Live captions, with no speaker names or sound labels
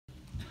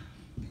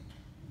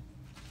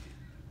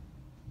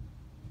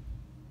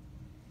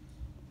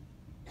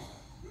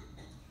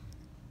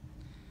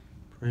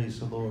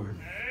Praise the Lord.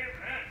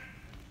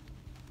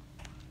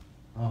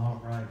 All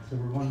right, so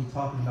we're going to be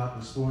talking about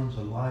the storms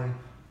of life.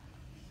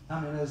 How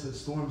many knows that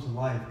storms of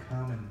life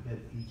come and hit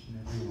each and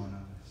every one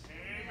of us?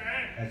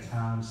 At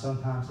times,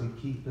 sometimes they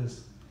keep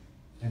us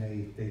and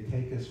they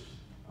take us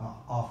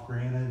off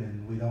granted,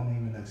 and we don't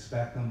even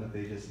expect them, but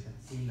they just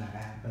seem to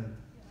happen.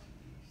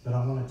 But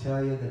I want to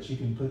tell you that you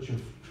can put your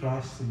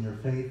trust and your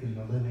faith in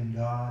the living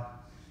God.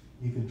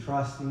 You can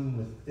trust Him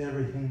with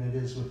everything that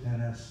is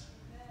within us.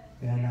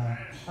 And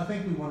I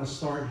think we want to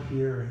start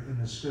here in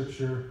the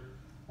scripture,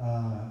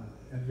 a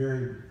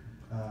very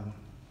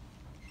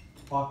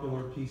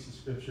popular piece of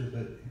scripture,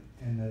 but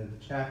in the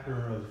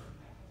chapter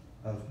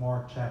of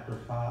Mark, chapter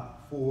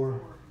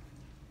 4.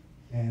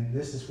 And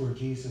this is where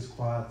Jesus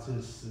quiets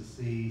us to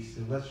see.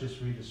 So let's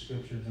just read the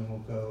scripture, and then we'll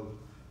go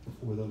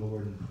before the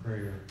Lord in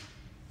prayer.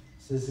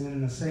 It says,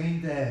 "In the same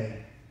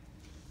day,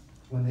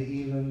 when the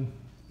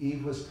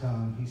eve was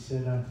come, he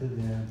said unto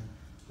them,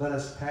 Let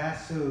us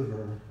pass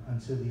over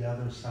unto the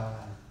other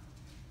side.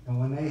 And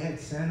when they had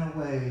sent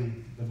away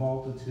the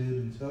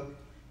multitude and took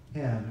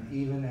him,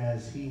 even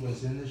as he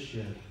was in the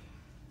ship,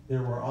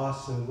 there were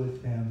also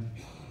with him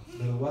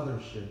the other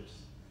ships.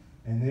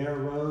 And there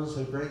arose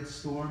a great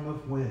storm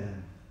of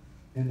wind,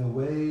 and the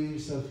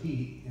waves of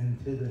heat and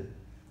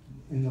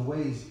the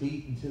waves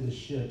beat into the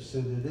ship, so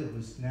that it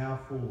was now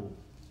full.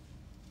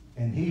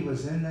 And he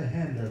was in the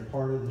hinder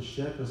part of the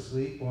ship,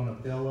 asleep on a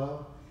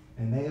pillow.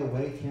 And they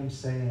awake him,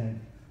 saying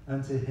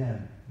unto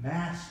him,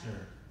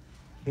 Master,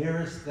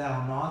 carest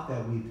thou not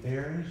that we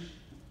perish?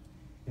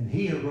 And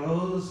he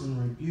arose and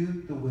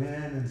rebuked the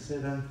wind, and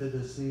said unto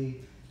the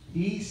sea,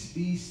 Peace,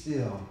 be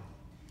still.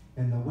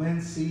 And the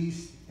wind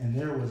ceased, and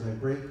there was a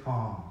great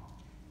calm.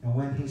 And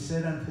when he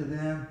said unto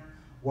them,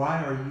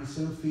 Why are ye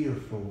so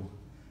fearful?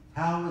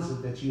 How is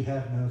it that you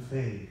have no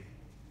faith?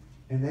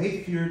 And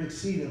they feared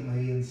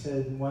exceedingly, and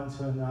said one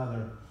to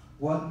another,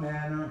 What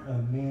manner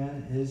of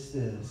man is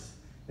this,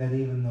 that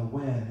even the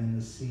wind and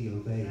the sea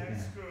obey him?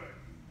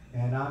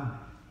 And I'm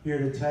here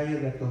to tell you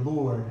that the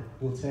Lord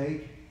will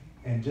take,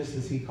 and just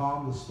as he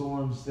calmed the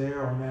storms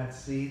there on that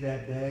sea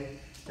that day,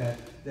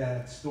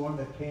 that storm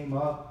that came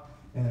up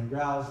and it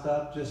roused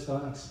up just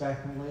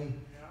unexpectedly,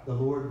 the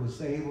Lord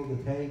was able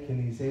to take,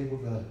 and he's able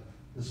to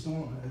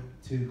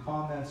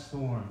calm that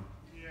storm.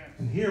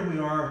 And here we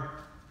are,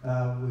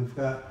 we've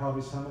got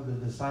probably some of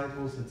the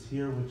disciples that's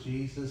here with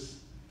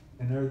Jesus,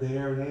 and they're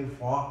there, and they've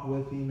walked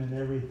with him and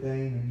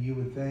everything, and you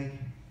would think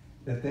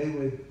that they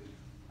would,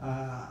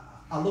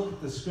 I look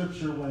at the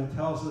scripture when it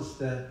tells us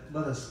that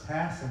let us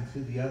pass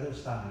into the other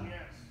side. Yes.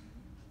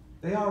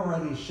 They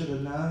already should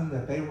have known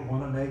that they were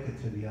going to make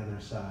it to the other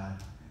side.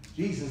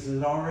 Jesus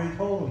had already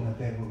told them that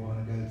they were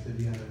going to go to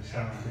the other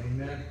side.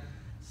 Amen.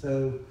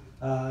 So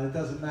it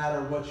doesn't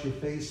matter what you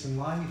face in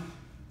life,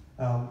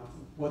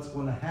 what's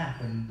going to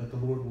happen, but the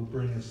Lord will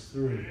bring us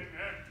through.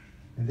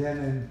 And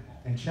then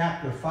in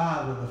chapter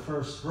 5 of the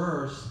first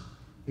verse,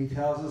 he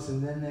tells us,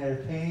 and then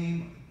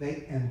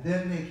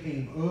they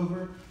came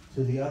over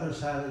to the other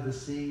side of the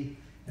sea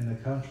in the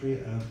country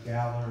of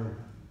Galilee.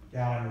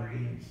 Yeah,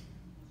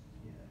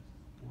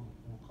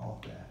 we'll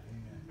call it that.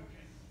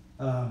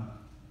 Amen.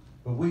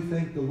 But we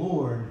thank the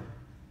Lord,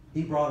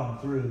 he brought them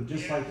through,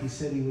 just like he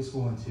said he was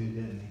going to,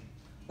 didn't he?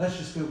 Let's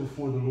just go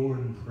before the Lord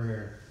in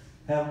prayer.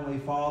 Heavenly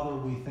Father,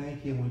 we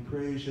thank you and we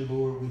praise you,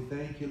 Lord. We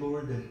thank you,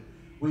 Lord, that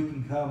we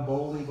can come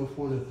boldly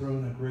before the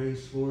throne of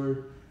grace,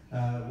 Lord,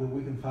 where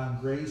we can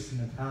find grace in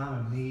the time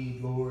of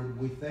need, Lord.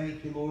 We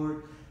thank you,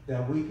 Lord,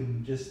 that we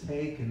can just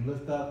take and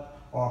lift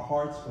up our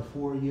hearts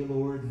before you,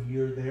 Lord, and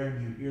you're there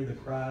and you hear the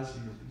cries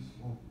of your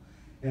people.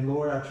 And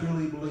Lord, I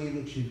truly believe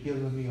that you've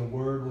given me a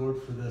word,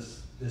 Lord, for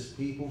this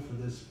people, for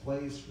this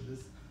place,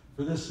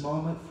 for this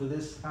moment, for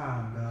this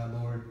time, God,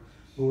 Lord.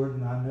 Lord,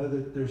 and I know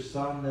that there's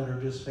some that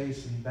are just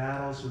facing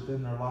battles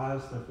within their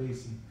lives. They're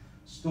facing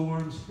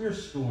storms,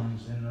 fierce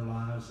storms in their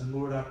lives. And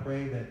Lord, I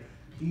pray that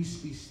peace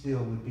be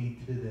still would be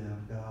to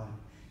them, God.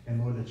 And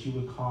Lord, that you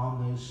would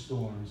calm those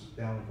storms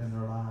down within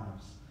their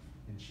lives.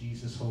 In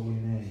Jesus' holy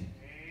name,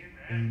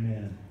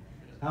 amen.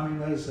 How many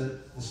knows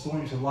that the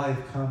storms of life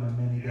come in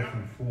many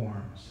different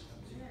forms?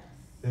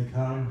 They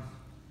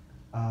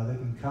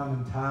can come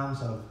in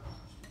times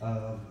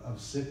of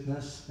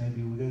sickness.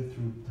 Maybe we go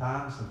through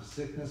times of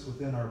sickness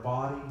within our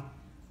body.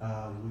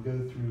 We go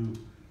through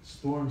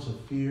storms of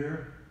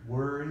fear,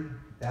 worry,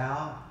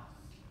 doubt.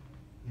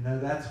 You know,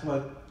 that's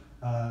what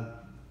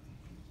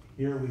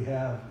here we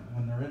have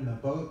when they're in the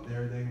boat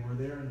there. They were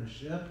there in the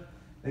ship.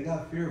 They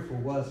got fearful,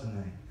 wasn't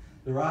they?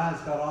 Their eyes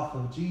got off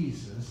of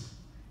Jesus.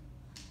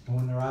 And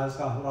when their eyes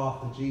got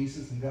off of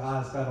Jesus and their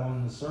eyes got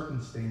on the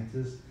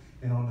circumstances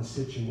and on the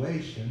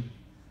situation,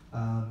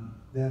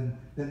 then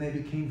they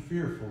became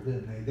fearful,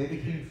 didn't they? They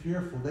became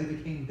fearful. They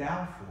became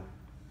doubtful.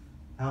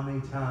 How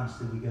many times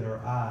did we get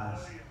our eyes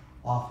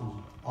off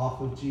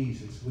of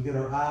Jesus? We get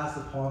our eyes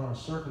upon our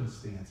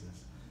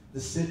circumstances,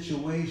 the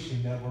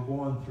situation that we're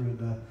going through,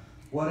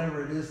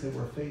 whatever it is that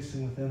we're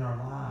facing within our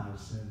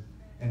lives,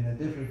 and the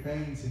different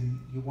things, and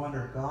you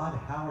wonder, God,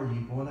 how are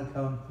you going to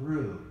come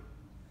through?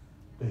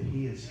 but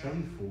He is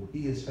faithful.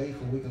 He is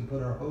faithful. We can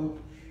put our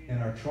hope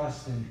and our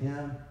trust in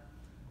Him.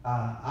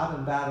 I've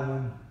been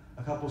battling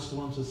a couple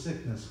storms of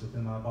sickness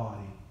within my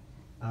body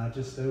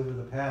just over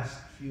the past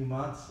few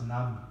months, and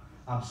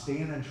I'm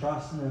standing,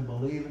 trusting, and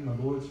believing the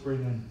Lord's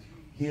bringing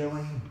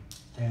healing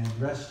and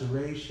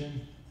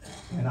restoration,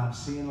 and I'm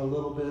seeing a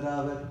little bit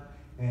of it.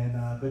 And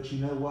but you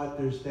know what?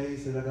 There's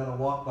days that I got to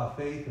walk by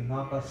faith and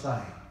not by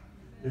sight.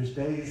 There's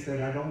days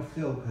that I don't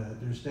feel good.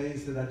 There's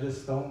days that I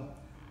just don't.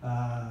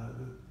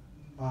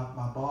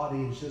 My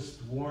body is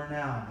just worn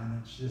out,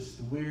 and it's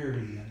just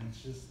weary, and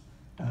it's just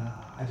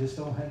I just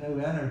don't have no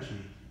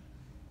energy.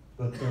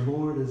 But the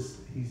Lord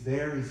He's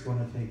there. He's going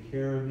to take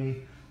care of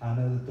me. I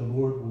know that the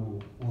Lord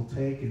will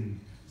take and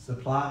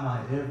supply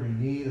my every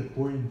need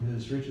according to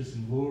His riches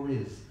and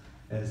glory,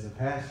 as the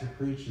pastor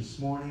preached this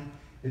morning.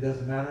 It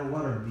doesn't matter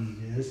what our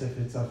need is. If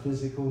it's a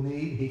physical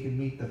need, He can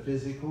meet the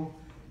physical.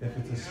 If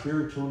it's a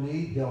spiritual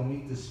need, He'll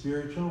meet the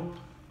spiritual.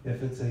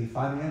 If it's a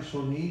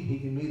financial need, He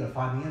can meet a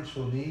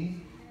financial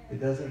need. It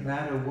doesn't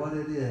matter what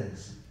it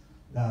is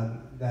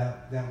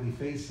that we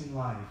face in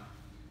life.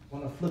 I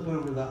want to flip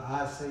over to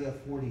Isaiah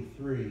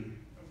 43,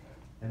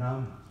 and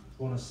I'm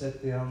going to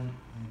sit down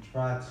and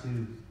try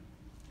to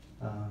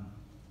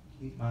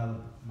keep my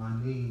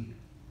knee.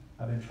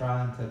 I've been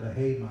trying to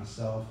behave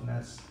myself, and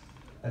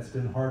that's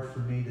been hard for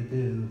me to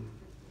do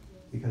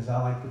because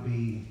I like to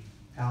be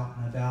out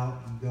and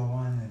about and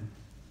going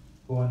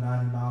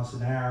 90 miles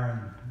an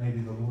hour, and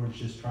maybe the Lord's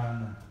just trying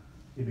to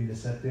get me to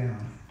sit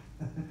down,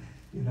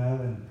 you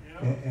know,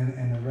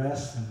 and the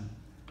rest and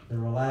to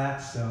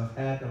relax. So I've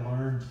had to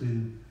learn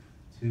to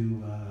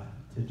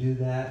do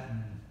that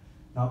and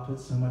not put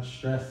so much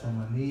stress on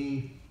my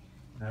knee.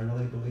 And I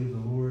really believe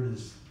the Lord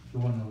is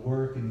doing the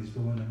work and He's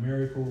doing a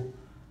miracle.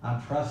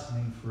 I'm trusting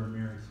Him for a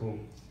miracle.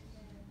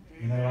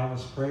 You know, I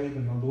was praying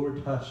and the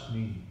Lord touched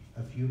me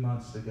a few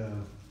months ago.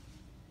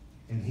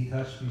 And He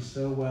touched me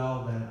so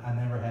well that I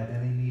never had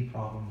any knee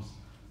problems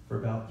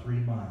for about 3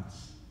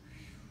 months.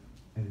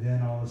 And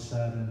then all of a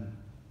sudden,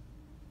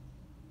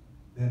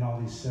 then all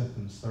these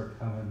symptoms start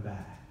coming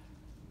back.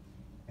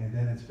 And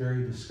then it's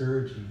very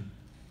discouraging.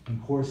 And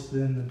of course,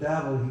 then the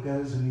devil, he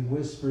goes and he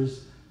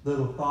whispers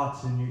little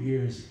thoughts in your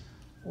ears.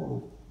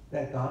 Well,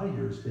 that God of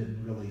yours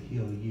didn't really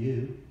heal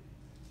you,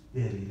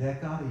 did He?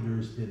 That God of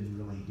yours didn't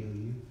really heal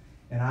you.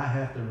 And I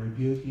have to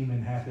rebuke him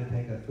and have to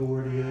take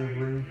authority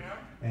over him.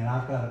 And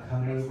I've got to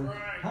come over.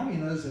 How many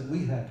knows that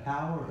we have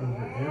power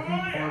over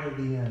every part of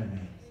the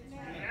enemy?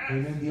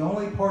 And the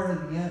only part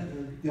of the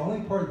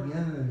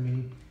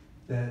enemy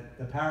that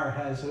the power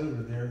has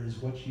over there is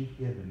what you've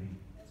given him.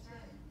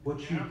 What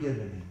you've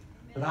given him.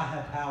 But I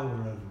have power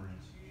over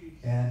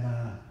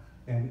him.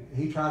 And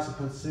he tries to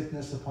put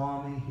sickness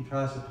upon me. He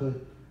tries to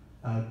put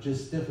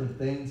just different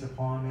things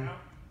upon me.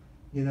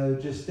 You know,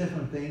 just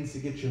different things to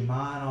get your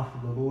mind off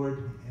of the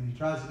Lord. And he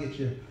tries to get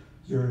you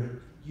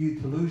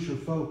to lose your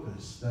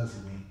focus,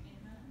 doesn't he?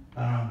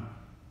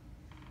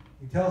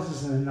 He tells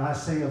us in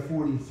Isaiah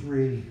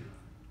 43,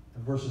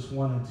 verses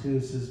 1 and 2,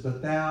 it says,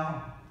 But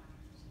now,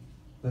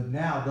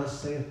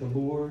 thus saith the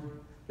Lord,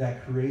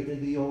 that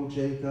created thee, O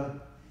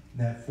Jacob,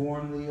 and that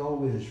formed thee,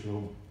 O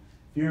Israel.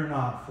 Fear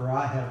not, for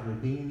I have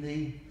redeemed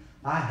thee.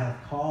 I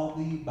have called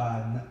thee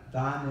by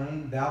thy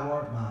name, thou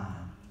art mine.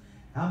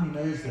 How many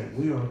knows that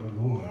we are the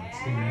Lord's?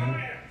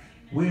 Amen.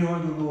 We are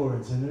the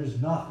Lord's, and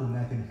there's nothing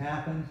that can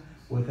happen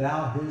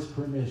without His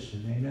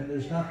permission. Amen.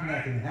 There's nothing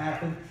that can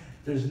happen.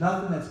 There's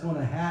nothing that's going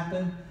to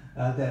happen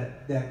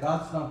that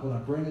God's not going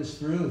to bring us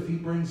through. If He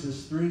brings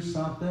us through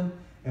something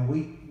and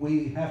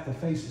we have to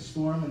face a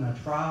storm and a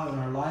trial in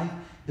our life,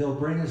 He'll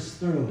bring us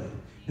through it.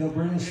 He'll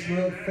bring us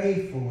through it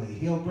faithfully.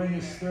 He'll bring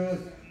us through it.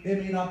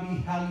 It may not be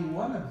how you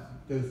want to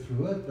go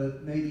through it,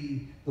 but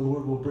maybe the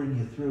Lord will bring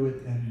you through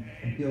it and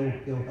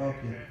He'll help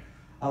you.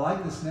 I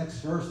like this next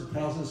verse. It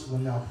tells us,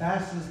 when thou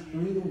passest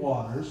through the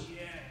waters,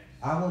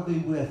 I will be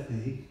with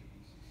thee,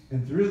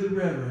 and through the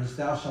rivers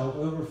thou shalt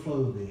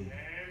overflow thee.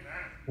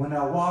 When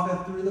thou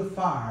walkest through the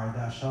fire,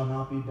 thou shalt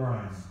not be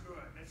burned.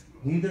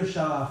 Neither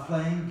shall a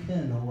flame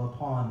kindle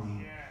upon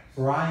thee.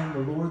 For I am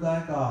the Lord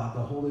thy God,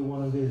 the Holy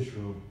One of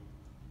Israel,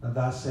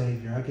 thy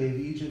Savior. I gave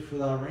Egypt for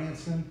thy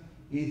ransom,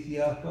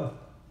 Ethiopia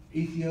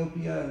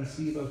and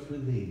Seba for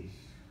thee.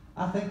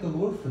 I thank the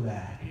Lord for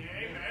that.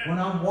 When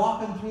I'm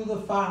walking through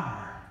the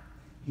fire,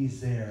 He's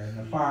there, and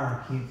the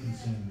fire can't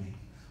consume me.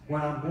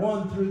 When I'm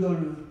going through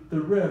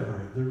the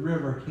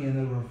river can't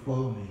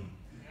overflow me.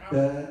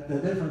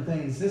 The different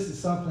things. This is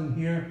something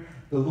here.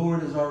 The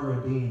Lord is our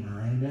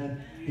Redeemer.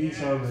 Amen.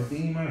 He's our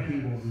Redeemer. He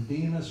will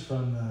redeem us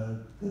from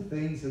the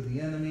things of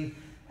the enemy.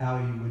 How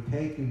He would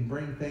take and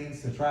bring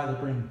things to try to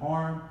bring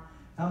harm.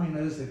 How many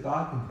knows that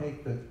God can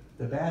take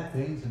the bad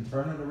things and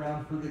turn it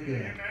around for the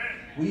good?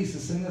 We used to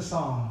sing a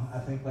song, I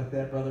think, like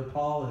that, Brother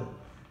Paul,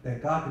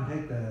 that God can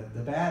take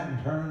the bad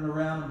and turn it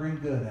around and bring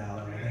good out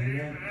of it.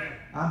 Amen.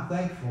 I'm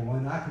thankful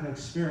and I can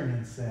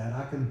experience that.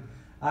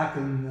 I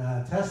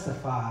can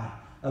testify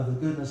of the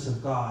goodness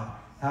of God.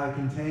 How He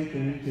can take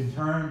and He can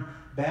turn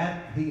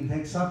bad. He can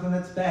take something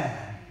that's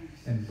bad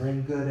and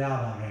bring good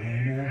out of it.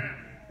 Amen.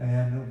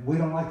 And we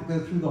don't like to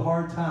go through the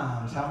hard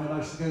times. How many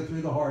likes to go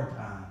through the hard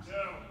times?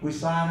 We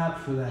sign up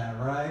for that,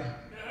 right?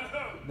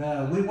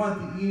 No, we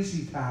want the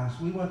easy times.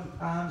 We want the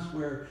times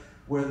where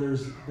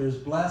there's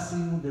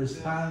blessing. There's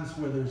times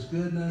where there's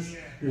goodness.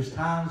 There's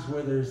times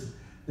where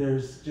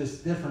there's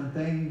just different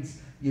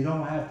things. You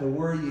don't have to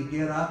worry. You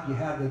get up. You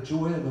have the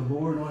joy of the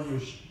Lord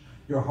on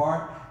your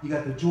heart. You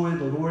got the joy of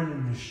the Lord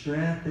in your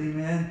strength.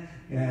 Amen.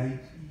 And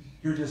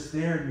you're just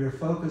there and you're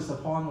focused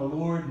upon the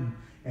Lord,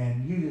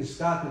 and you just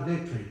got the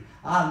victory.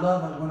 I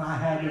love it when I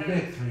have the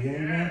victory.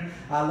 Amen.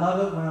 I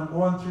love it when I'm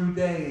going through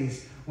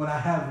days, when I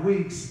have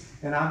weeks,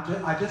 and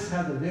I just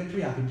have the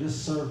victory. I can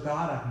just serve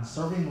God. I can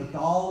serve Him with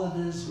all that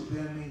is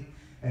within me.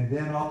 And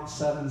then all of a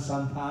sudden,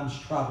 sometimes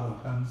trouble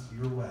comes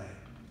your way.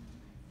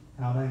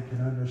 How many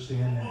can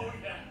understand that?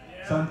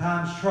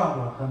 Sometimes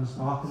trouble comes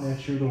knocking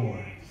at your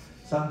door.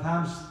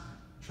 Sometimes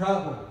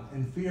trouble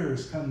and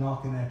fears come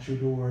knocking at your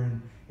door,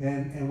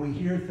 and we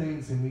hear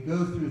things and we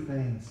go through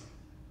things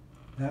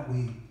that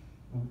we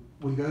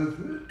go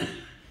through.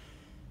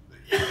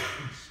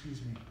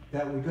 Excuse me.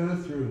 That we go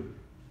through.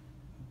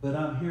 But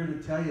I'm here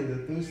to tell you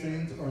that those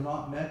things are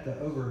not meant to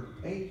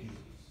overtake you.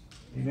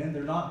 Amen.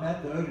 They're not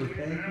meant to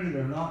overtake you.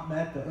 They're not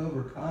meant to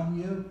overcome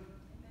you.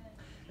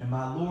 And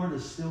my Lord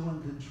is still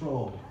in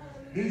control.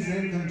 He's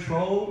in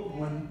control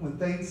when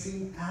things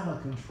seem out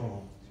of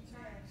control.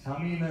 How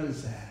many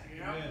knows that?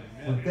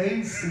 When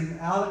things seem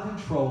out of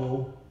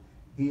control,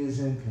 He is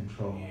in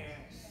control.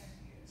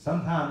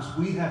 Sometimes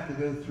we have to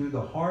go through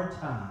the hard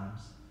times,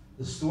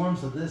 the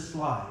storms of this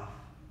life,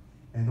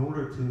 in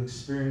order to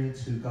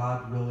experience who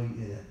God really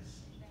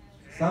is.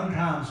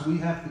 Sometimes we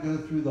have to go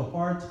through the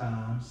hard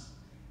times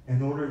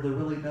in order to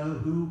really know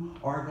who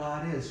our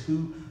God is.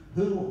 Who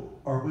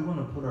are we going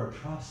to put our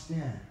trust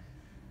in?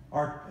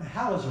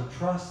 How is our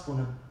trust going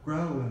to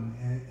grow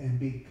and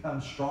become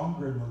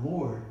stronger in the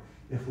Lord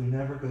if we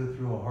never go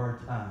through a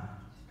hard time?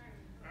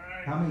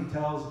 How many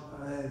tells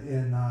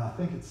in, I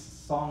think it's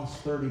Psalms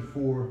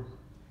 34,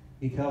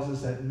 he tells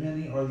us that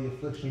many are the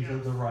afflictions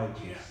of the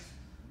righteous,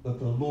 but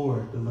the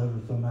Lord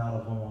delivereth them out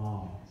of them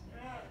all.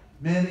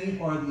 Many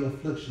are the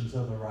afflictions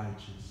of the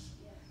righteous.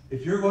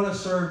 If you're going to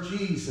serve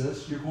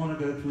Jesus, you're going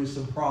to go through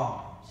some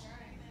problems.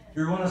 If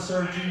you're going to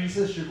serve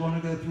Jesus, you're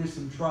going to go through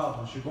some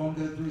troubles. You're going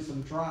to go through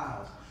some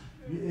trials.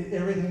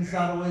 Everything's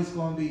not always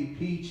going to be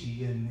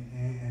peachy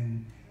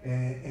and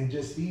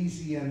just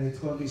easy, and it's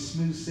going to be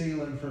smooth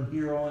sailing from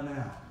here on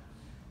out.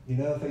 You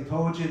know, if they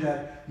told you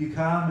that you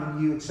come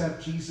and you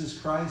accept Jesus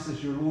Christ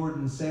as your Lord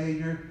and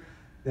Savior,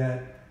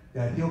 that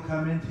He'll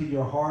come into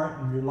your heart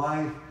and your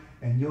life,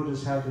 and you'll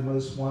just have the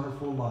most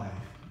wonderful life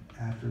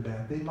after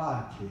that. They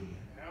lied to you.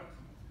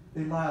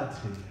 They lied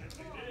to you.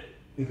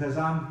 Because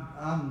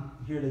I'm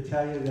here to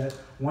tell you that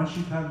once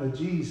you come to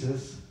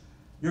Jesus,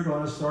 you're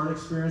going to start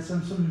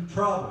experiencing some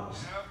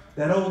troubles.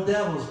 That old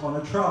devil's going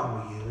to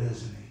trouble you,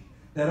 isn't he?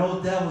 That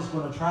old devil's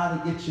going to try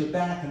to get you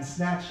back and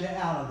snatch you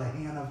out of the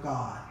hand of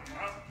God.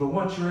 But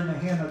once you're in the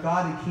hand of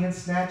God, He can't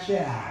snatch you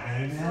out.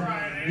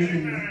 Amen. You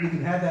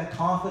can have that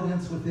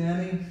confidence within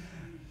Him.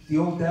 The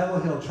old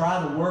devil, he'll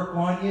try to work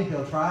on you.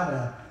 He'll try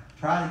to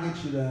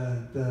get you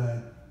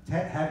to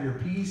have your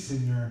peace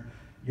and your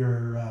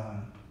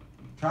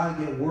try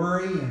to get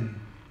worry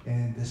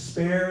and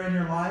despair in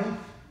your life.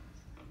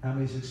 How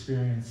many's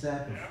experienced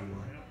that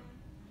before?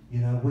 You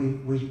know,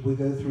 we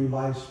go through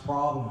life's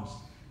problems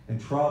and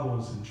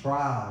troubles and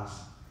trials,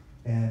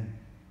 and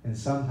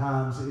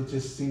sometimes it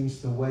just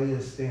seems to weigh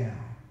us down.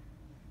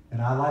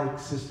 And I like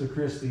Sister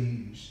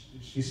Christy.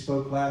 She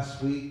spoke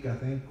last week, I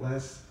think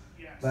last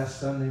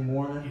Sunday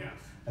morning,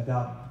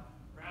 about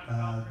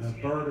the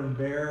burden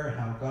bearer,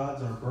 how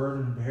God's our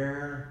burden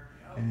bearer,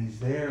 and He's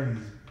there,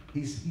 and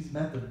He's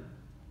meant to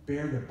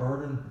bear the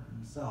burden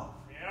Himself.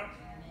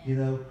 You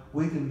know,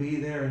 we can be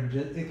there, and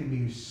it can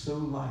be so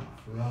light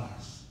for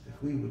us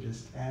if we would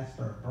just cast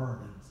our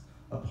burdens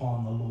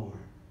upon the Lord.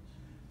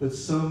 But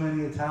so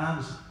many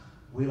times,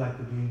 we like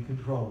to be in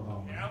control,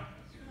 don't we?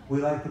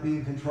 We like to be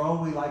in control.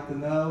 We like to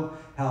know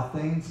how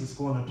things is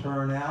going to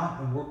turn out,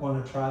 and we're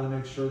going to try to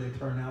make sure they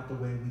turn out the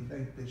way we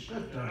think they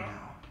should turn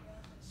out.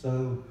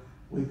 So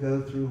we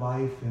go through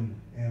life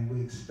and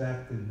we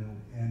expect,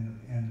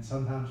 and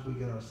sometimes we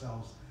get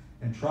ourselves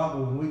in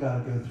trouble, and we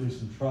got to go through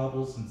some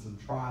troubles and some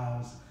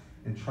trials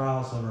and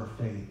trials of our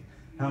faith.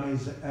 How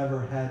many's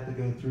ever had to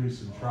go through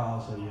some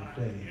trials of your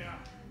faith?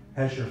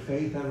 Has your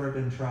faith ever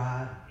been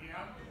tried?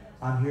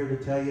 I'm here to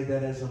tell you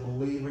that as a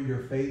believer, your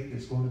faith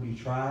is going to be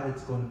tried.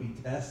 It's going to be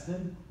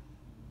tested.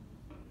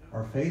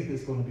 Our faith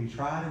is going to be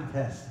tried and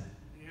tested.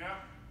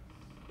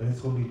 But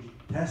it's going to be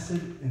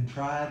tested and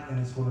tried, and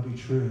it's going to be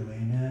true.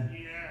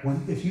 Amen.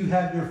 If you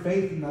have your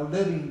faith in the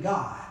living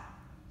God,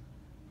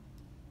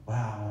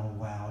 wow, oh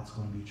wow, it's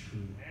going to be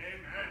true.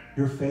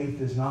 Your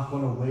faith is not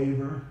going to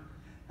waver.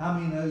 How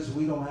many knows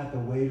we don't have to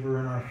waver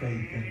in our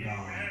faith in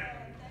God?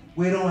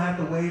 We don't have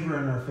to waver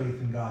in our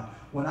faith in God.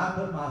 When I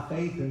put my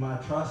faith and my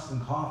trust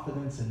and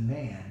confidence in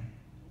man,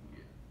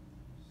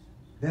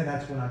 then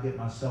that's when I get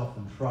myself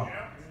in trouble.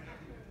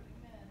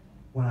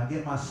 when I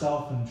get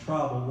myself in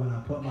trouble, when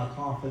I put my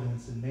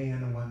confidence in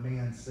man and what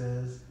man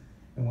says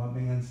and what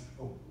man's,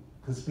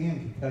 because man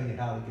can tell you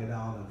how to get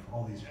out of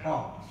all these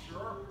problems.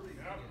 Sure.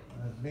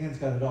 Man's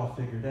got it all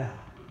figured out.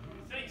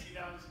 He thinks he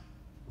does.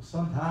 Well,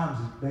 sometimes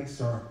it makes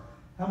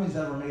how many's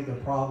ever made the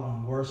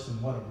problem worse than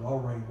what it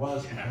already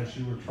was because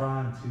you were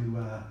trying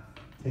to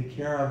take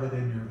care of it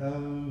in your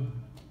own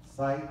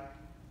sight,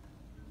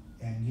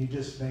 and you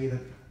just made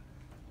it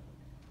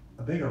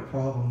a bigger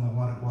problem than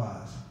what it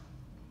was.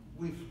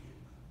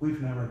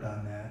 We've never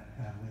done that,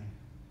 have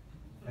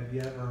we? Have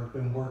you ever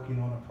been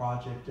working on a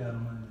project,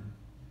 gentlemen, and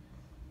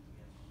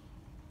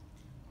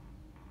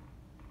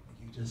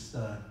you just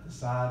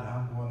decide,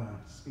 I'm going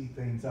to speed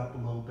things up a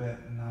little bit,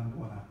 and I'm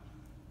going to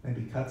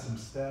maybe cut some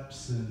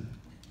steps, and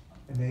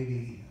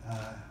maybe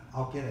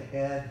I'll get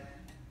ahead,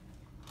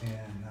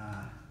 and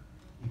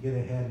you get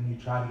ahead and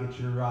you try to get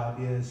your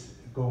ideas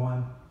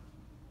going,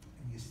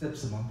 and you skip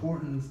some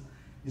important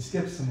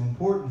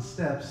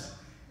steps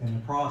in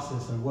the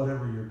process of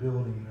whatever you're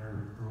building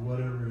or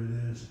whatever it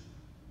is.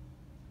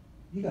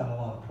 You got a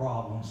lot of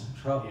problems and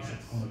troubles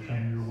that's going to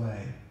come your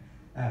way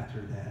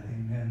after that.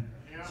 Amen.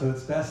 Yeah. So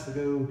it's best to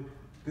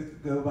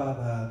go by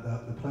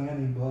the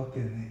planning book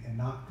and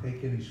not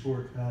take any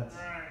shortcuts.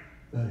 Right.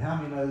 But how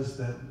many knows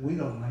that we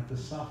don't like to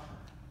suffer?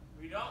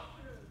 We don't.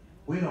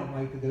 We don't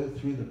like to go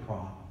through the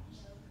problems.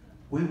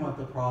 We want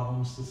the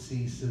problems to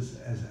cease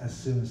as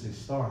soon as they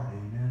start.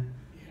 Amen.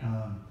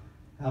 Yeah.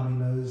 How many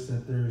knows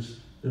that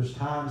there's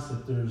times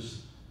that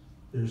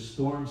there's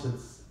storms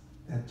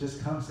that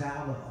just comes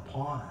out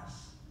upon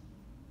us.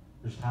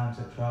 There's times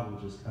that trouble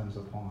just comes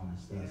upon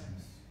us, doesn't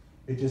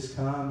it? It just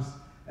comes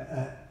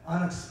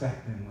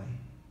unexpectedly,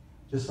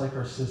 just like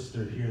our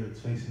sister here that's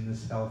facing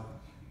this health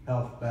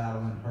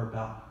battle in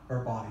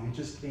her body. It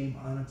just came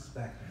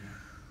unexpectedly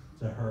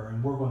to her,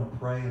 and we're going to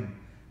pray and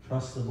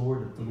trust the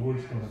Lord that the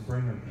Lord's going to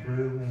bring her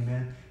through.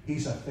 Amen.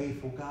 He's a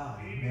faithful God.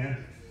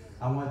 Amen.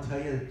 I want to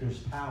tell you that there's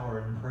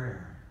power in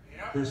prayer.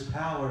 There's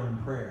power in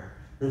prayer.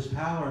 There's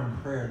power in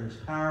prayer. There's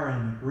power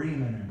in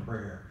agreement in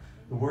prayer.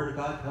 The Word of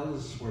God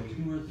tells us where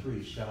 2 or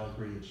 3 shall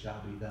agree, it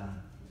shall be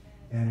done.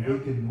 And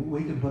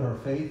we can put our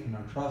faith and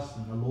our trust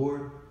in the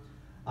Lord.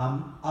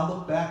 I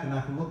look back, and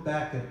I can look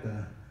back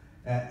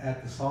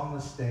at the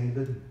psalmist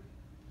David,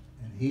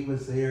 and he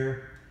was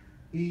there.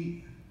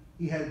 He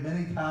had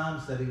many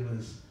times that he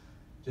was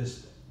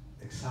just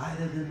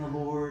excited in the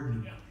Lord,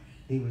 and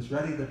he was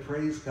ready to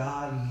praise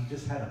God, and he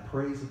just had a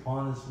praise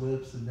upon his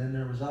lips. And then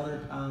there was other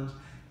times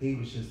he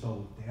was just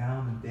all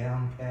down and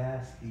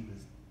downcast. He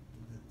was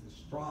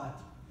distraught.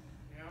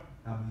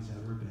 How many's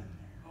ever been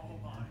there? Oh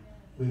my.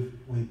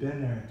 We've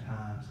been there at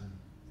times and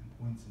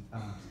points in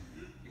times.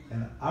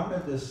 And I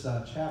read this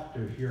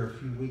chapter here a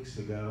few weeks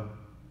ago,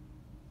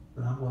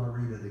 but I'm going to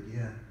read it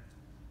again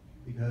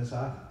because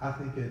I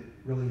think it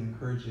really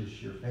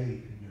encourages your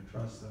faith and your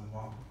trust and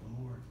walk with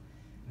the Lord.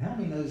 And how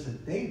many knows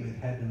that David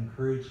had to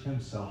encourage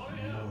himself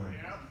in the Lord?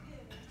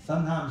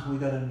 Sometimes we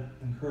got to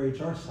encourage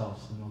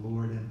ourselves in the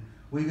Lord, and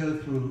we go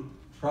through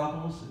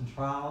troubles and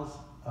trials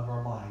of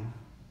our life,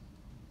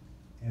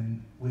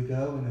 and we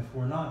go, and if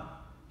we're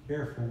not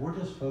careful, we're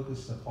just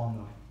focused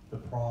upon the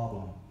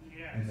problem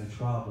and the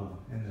trouble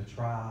and the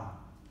trial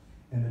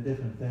and the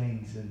different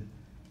things.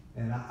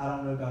 And I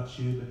don't know about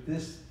you, but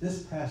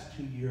this past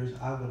 2 years,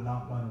 I would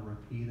not want to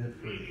repeat it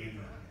for anything.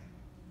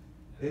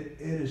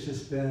 It has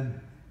just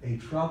been a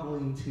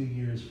troubling 2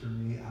 years for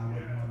me. I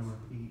wouldn't want to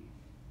repeat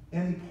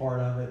any part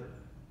of it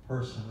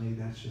personally.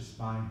 That's just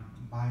my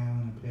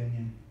own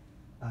opinion.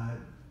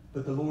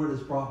 But the Lord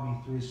has brought me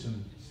through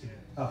some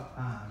tough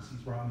times.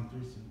 He's brought me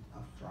through some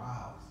tough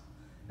trials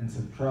and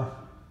some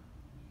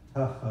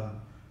tough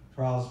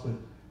trials. But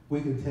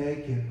we can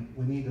take, and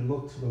we need to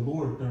look to the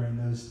Lord during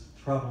those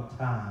troubled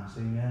times.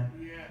 Amen.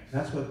 Yes.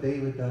 That's what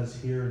David does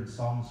here in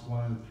Psalms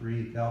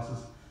 103. He tells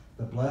us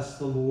to bless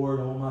the Lord,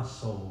 O my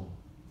soul,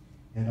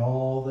 and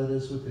all that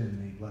is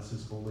within me. Bless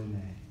his holy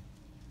name.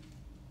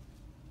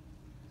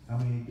 How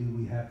many do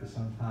we have to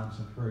sometimes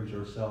encourage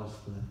ourselves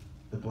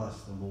to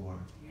bless the Lord?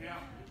 Yeah.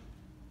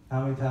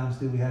 How many times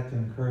do we have to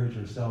encourage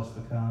ourselves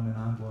to come and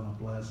I'm going to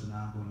bless and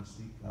I'm going to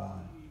seek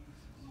God?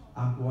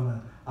 I'm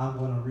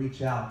going to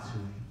reach out to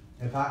him.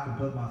 If I can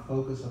put my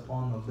focus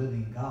upon the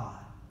living God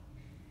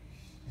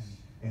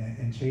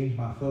and change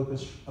my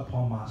focus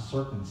upon my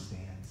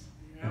circumstance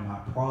and my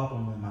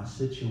problem and my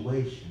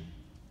situation,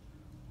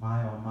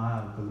 my oh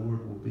my, the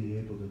Lord will be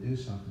able to do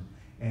something.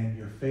 And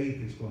your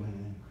faith is going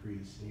to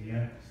increase.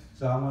 Amen? Yes.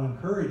 So I want to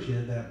encourage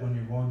you that when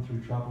you're going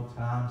through troubled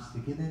times, to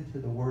get into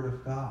the Word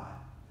of God.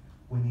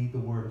 We need the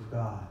Word of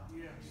God.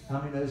 Yes.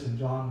 How many knows in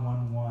John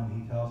 1:1,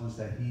 he tells us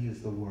that he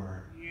is the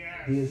Word.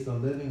 Yes. He is the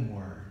living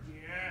Word.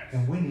 Yes.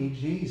 And we need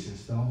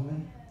Jesus, don't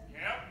we?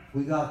 Yep.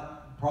 We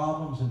got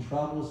problems and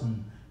troubles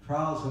and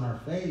trials in our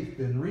faith,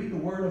 then read the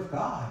Word of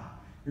God.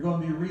 You're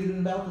going to be reading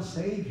about the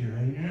Savior.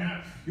 Amen.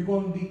 Yes. You're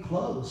going to be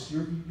close.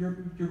 You're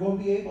going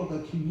to be able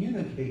to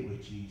communicate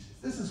with Jesus.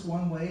 This is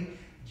one way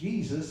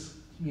Jesus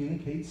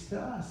communicates to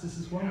us. This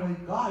is one way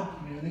God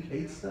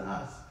communicates to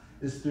us,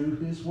 is through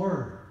his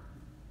Word.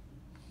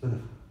 But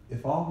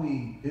if all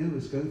we do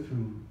is go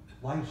through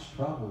life's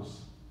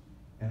troubles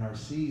and our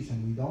seas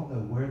and we don't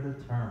know where to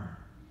turn,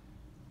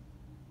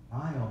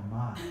 my oh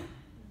my.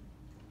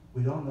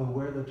 We don't know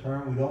where to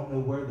turn. We don't know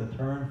where to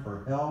turn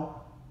for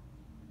help.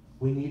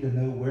 We need to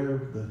know where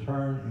to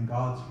turn in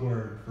God's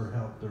word for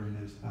help during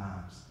those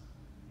times.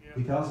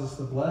 He tells us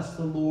to bless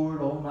the Lord,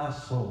 O my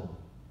soul,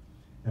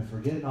 and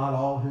forget not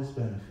all his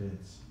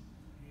benefits,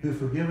 who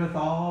forgiveth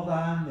all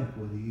thy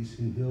iniquities,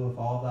 who healeth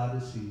all thy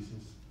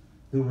diseases,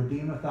 who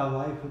redeemeth thy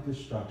life with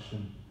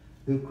destruction,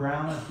 who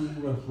crowneth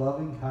thee with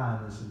loving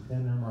kindness and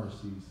tender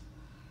mercies,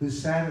 who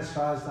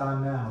satisfies thy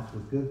mouth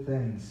with good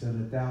things, so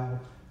that thou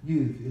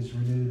youth is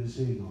renewed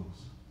as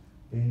eagles.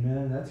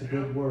 Amen. That's a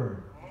good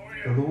word.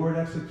 The Lord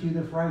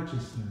executeth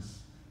righteousness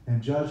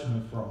and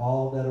judgment for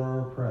all that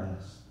are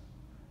oppressed.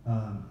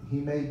 He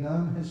made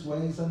known his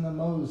ways unto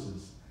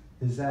Moses,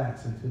 his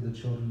acts unto the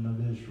children of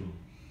Israel.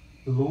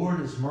 The Lord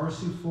is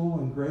merciful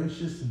and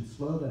gracious and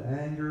slow to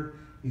anger.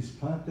 He's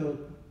plenteous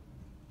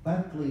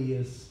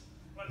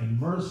in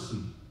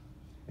mercy,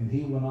 and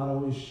he will not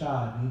always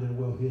chide, neither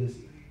will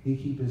he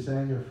keep his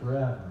anger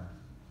forever.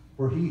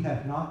 For he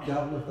hath not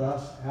dealt with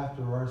us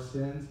after our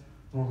sins,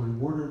 nor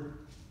rewarded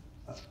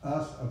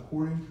us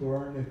according to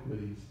our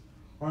iniquities.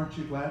 Aren't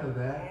you glad of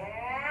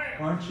that?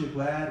 Aren't you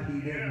glad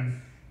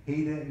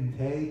he didn't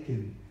take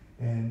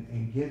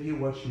and give you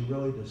what you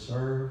really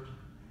deserved?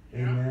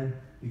 Amen.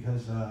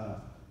 Because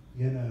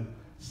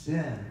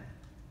sin,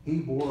 he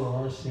bore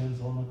our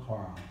sins on the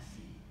cross.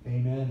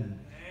 Amen.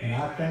 And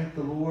I thank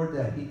the Lord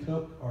that he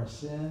took our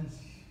sins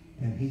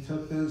and he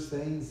took those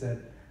things that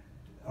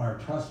our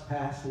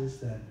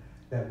trespasses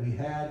that we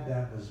had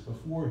that was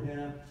before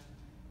him.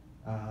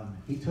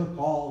 He took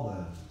all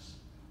those.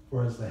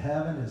 For as the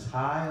heaven is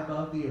high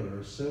above the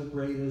earth, so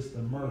great is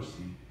the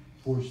mercy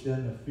towards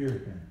them that fear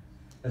him.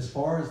 As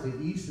far as the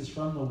east is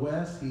from the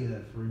west, he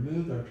hath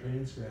removed our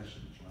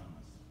transgressions from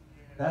us.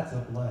 That's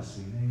a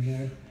blessing.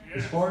 Amen.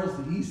 As far as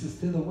the east is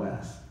to the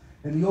west.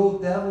 And the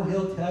old devil,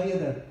 he'll tell you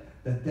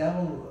that the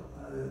devil,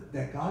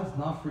 that God's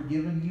not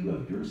forgiven you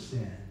of your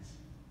sins.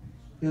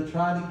 He'll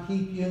try to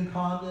keep you in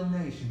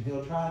condemnation.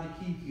 He'll try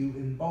to keep you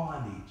in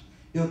bondage.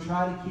 He'll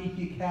try to keep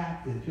you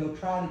captive. He'll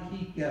try to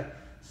keep you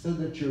so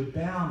that you're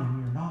bound and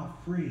you're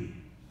not free.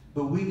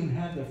 But we can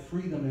have the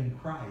freedom in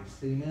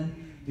Christ.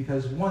 Amen?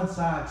 Because once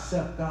I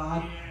accept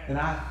God and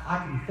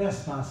I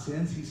confess my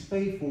sins, he's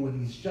faithful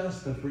and he's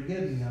just to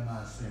forgive me of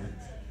my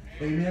sins.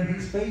 Amen?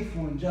 He's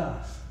faithful and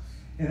just.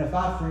 And if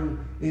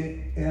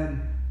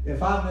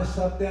I mess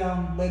up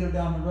later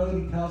down the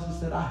road, he tells us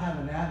that I have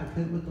an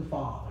advocate with the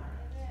Father.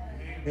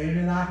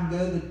 Amen. I can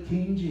go to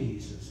King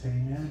Jesus.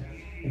 Amen.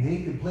 And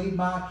he can plead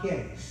my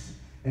case.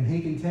 And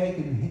he can take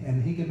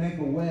and he can make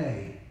a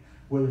way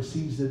where there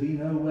seems to be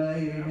no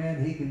way.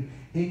 Amen. He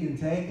can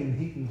take and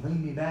he can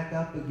clean me back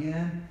up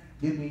again,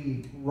 get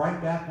me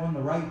right back on the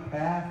right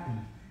path,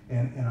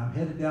 and I'm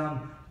headed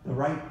down the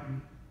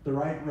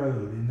right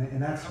road.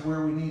 And that's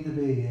where we need to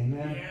be.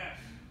 Amen. Yes.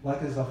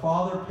 Like as the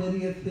Father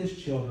pitieth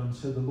his children,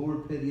 so the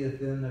Lord pitieth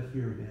them that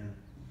fear him.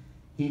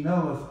 He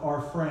knoweth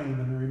our frame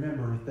and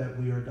remembereth that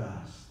we are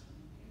dust.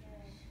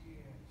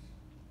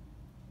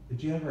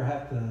 Did you ever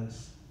have to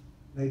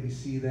maybe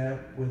see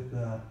that with,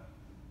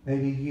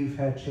 maybe you've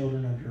had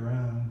children of your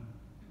own,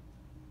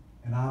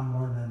 and I'm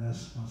learning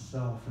this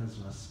myself as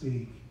I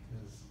speak,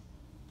 because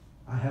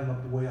I have a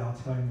boy, I'll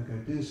tell him to go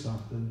do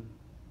something,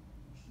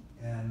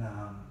 and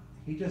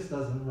he just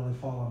doesn't really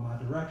follow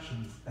my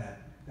directions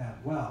that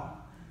well.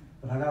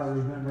 But I got to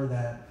remember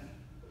that,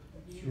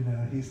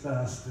 he's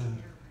dust.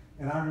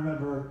 And I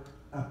remember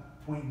a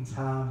point in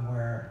time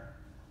where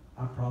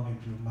I probably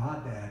drew my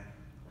dad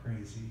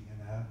crazy,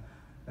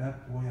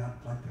 That boy,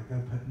 I'd like to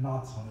go put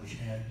knots on his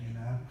head,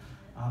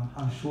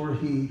 I'm sure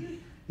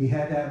he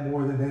had that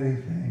more than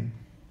anything.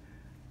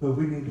 But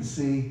we need to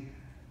see,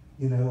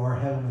 our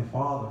Heavenly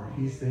Father.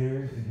 He's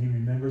there, and he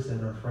remembers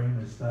that our frame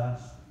is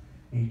dust.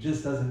 And he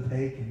just doesn't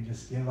take and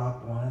just give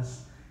up on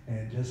us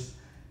and just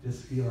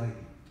be like,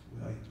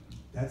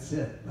 that's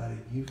it, buddy.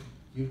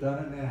 You've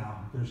done it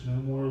now. There's no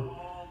more.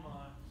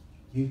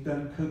 You've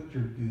done cooked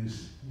your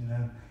goose.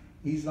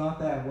 He's not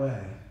that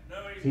way. No,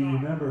 he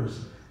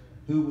remembers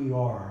who we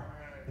are,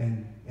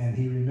 and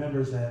he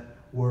remembers that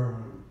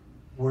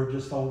we're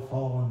just all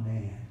fallen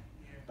man.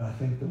 But I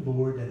thank the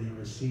Lord that he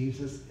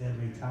receives us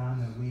every time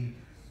that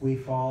we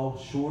fall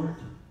short.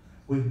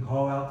 We can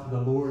call out to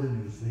the Lord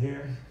and he's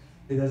there.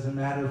 It doesn't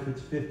matter if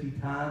it's 50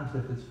 times,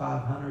 if it's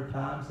 500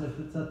 times, if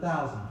it's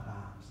 1,000 times.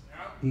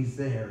 He's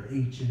there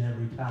each and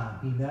every time.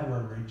 He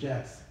never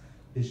rejects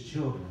his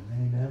children.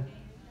 Amen.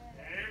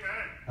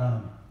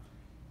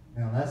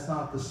 Now, that's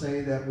not to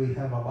say that we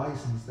have a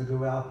license to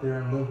go out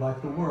there and live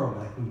like the world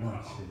like we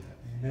want to.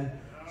 Amen.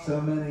 So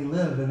many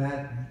live in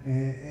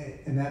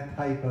that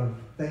type of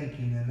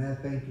thinking, and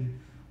that thinking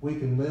we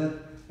can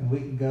live and we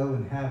can go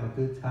and have a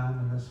good time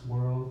in this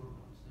world.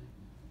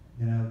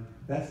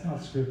 That's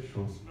not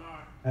scriptural.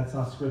 That's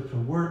not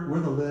scriptural. We're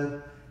to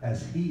live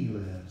as he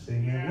lives.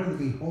 Amen. We're to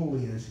be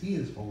holy as he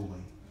is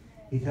holy.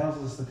 He tells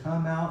us to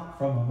come out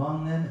from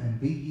among them and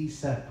be ye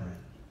separate.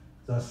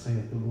 thus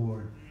saith the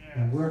Lord. Yes.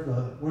 And we're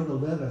to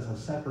live as a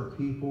separate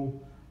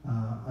people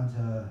unto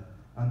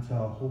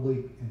a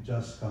holy and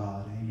just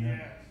God. Amen.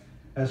 Yes.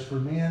 As for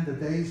man, the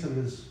days of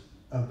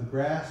the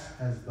grass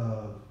as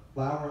the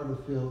flower of the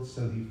field,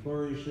 so he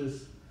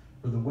flourishes.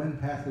 For the wind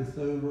passeth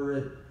over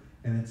it,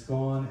 and it's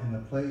gone, and the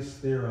place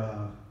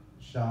thereof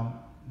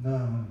shall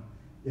know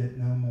it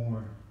no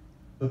more.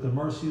 But the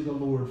mercy of the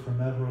Lord from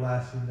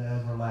everlasting to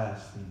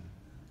everlasting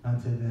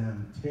unto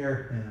them,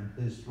 tear him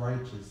his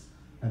righteous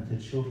unto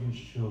children's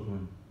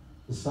children,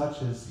 to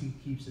such as he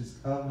keeps his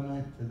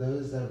covenant, to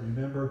those that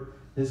remember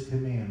his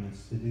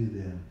commandments to do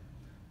them.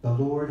 The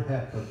Lord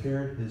hath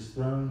prepared his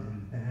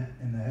throne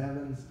in the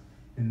heavens,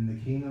 and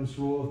the kingdoms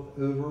ruleth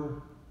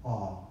over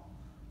all.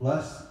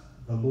 Bless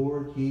the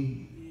Lord,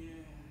 ye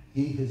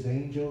his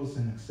angels,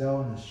 and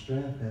excel in his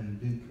strength, and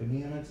do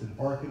commandments, and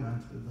hearken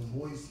unto the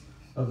voice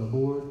of the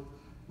Lord.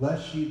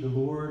 Bless ye the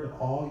Lord,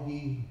 all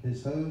ye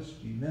his hosts,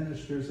 ye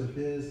ministers of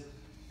his,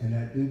 and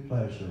that do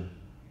pleasure.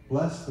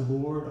 Bless the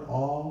Lord,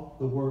 all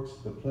the works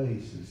of the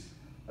places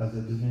of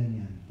the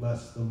dominion.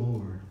 Bless the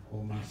Lord,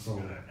 O my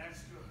soul.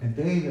 That's good. And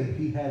David,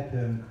 he had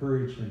to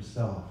encourage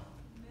himself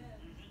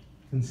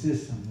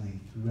consistently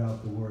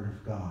throughout the Word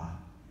of God.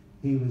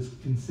 He was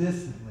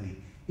consistently down.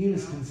 He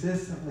was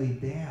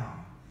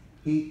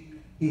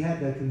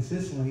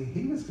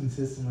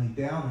consistently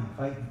down and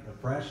fighting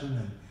depression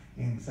and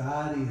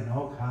anxiety and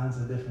all kinds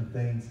of different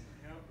things.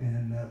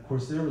 And of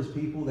course, there was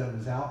people that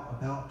was out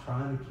about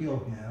trying to kill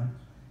him,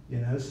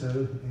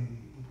 so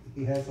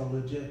he has a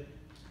legit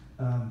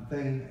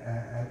thing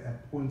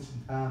at points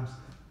and times.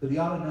 But he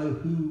ought to know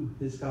who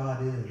his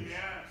God is. Yes.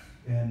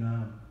 And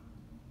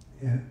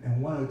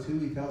in 102,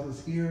 he tells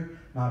us, "Hear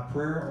my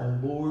prayer, O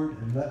Lord,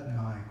 and let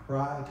my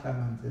cry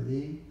come unto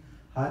thee.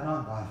 Hide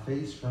not thy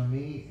face from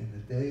me in the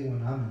day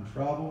when I'm in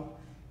trouble.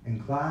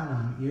 Incline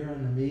thine ear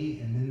unto me,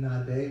 and in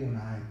thy day when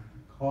I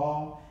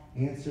call,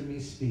 answer me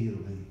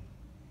speedily."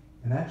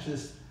 And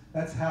that's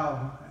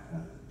how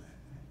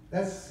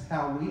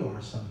we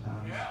are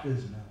sometimes, Yeah.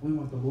 isn't it? We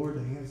want the Lord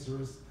to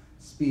answer us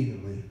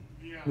speedily.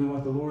 Yeah. We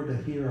want the Lord to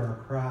hear our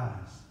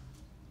cries.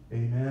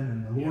 Amen.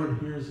 And the Lord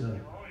hears Oh,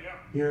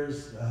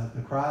 yeah.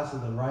 the cries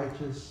of the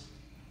righteous.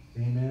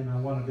 Amen. I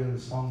want to go to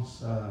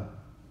Psalms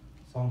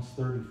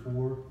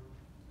 34.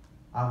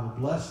 I will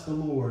bless the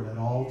Lord at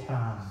all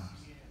times.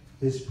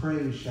 His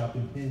praise shall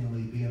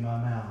continually be in my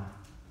mouth.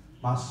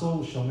 My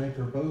soul shall make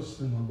her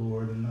boast in the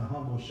Lord, and the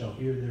humble shall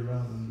hear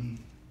thereof and be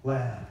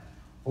glad.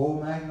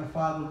 Oh,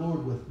 magnify the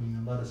Lord with me,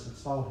 and let us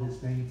exalt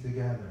his name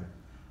together.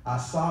 I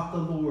sought the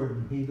Lord,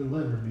 and he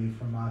delivered me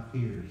from my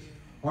fears.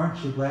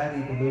 Aren't you glad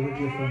he delivered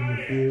you from your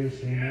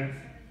fears? Amen.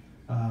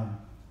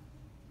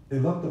 They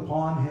looked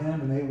upon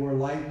him, and they were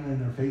lightened,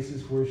 and their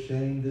faces were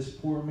ashamed. This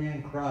poor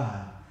man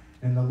cried,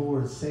 and the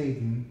Lord saved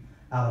him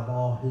out of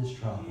all his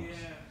troubles.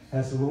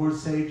 Has the Lord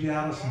saved you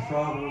out of some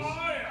troubles?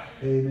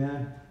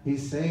 Amen. He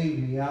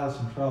saved me out of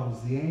some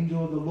troubles. The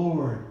angel of the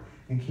Lord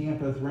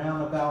encampeth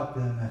round about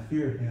them that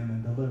fear him,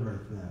 and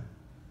delivereth them.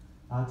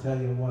 I'll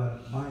tell you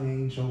what, my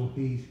angel,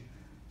 he's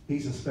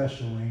a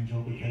special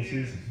angel, because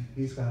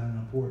he's got an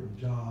important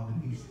job,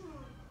 and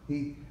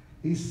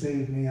he's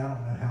saved me I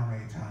don't know how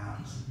many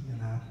times,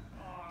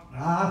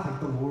 I think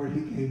the Lord,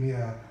 he gave me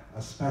a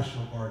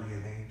special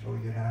guardian angel,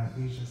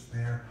 He's just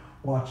there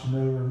watching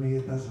over me.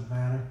 It doesn't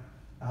matter.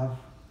 I've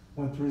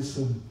went through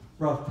some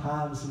rough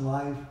times in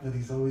life, but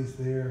he's always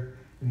there,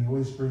 and he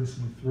always brings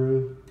me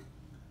through.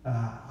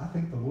 I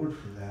thank the Lord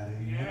for that.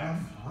 Amen. Yes.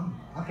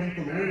 I thank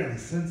the Lord that he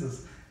sends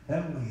us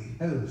heavenly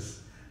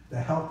hosts to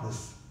help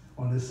us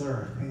on this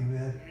earth.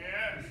 Amen.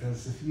 Yes.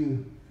 Because if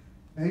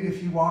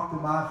you walked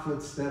in my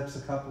footsteps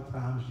a couple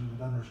times, you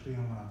would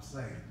understand what I'm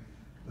saying.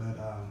 But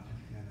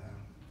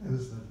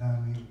those that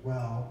know me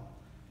well,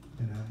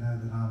 know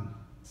that I'm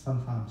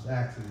sometimes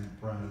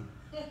accident prone.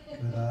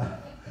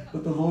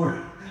 But the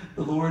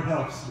Lord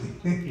helps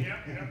me.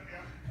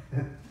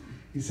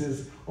 He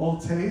says, "Oh,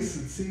 taste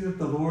and see that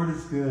the Lord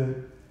is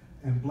good,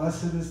 and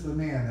blessed is the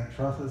man that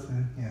trusteth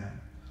in him.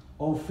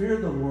 Oh, fear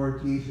the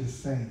Lord, ye his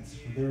saints,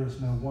 for there is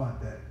no want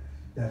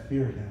that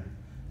fear him.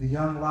 The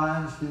young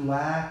lions do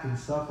lack and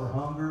suffer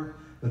hunger,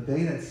 but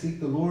they that seek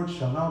the Lord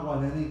shall not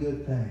want any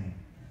good thing.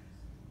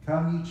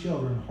 Come, ye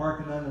children,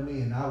 hearken unto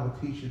me, and I will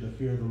teach you to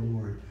fear the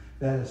Lord."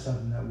 That is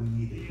something that we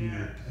need to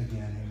hear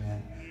again,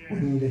 amen. We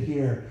need to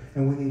hear,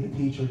 and we need to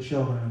teach our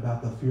children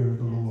about the fear of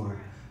the Lord.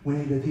 We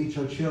need to teach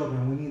our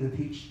children, we need to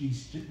teach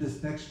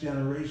this next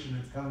generation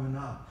that's coming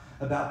up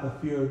about the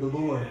fear of the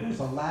Lord. There's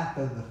a lack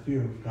of the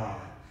fear of God.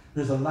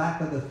 There's a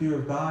lack of the fear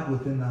of God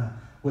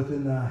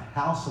within the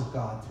house of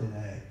God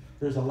today.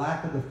 There's a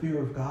lack of the fear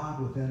of God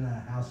within the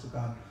house of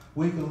God.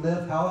 We can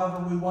live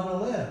however we want to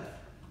live,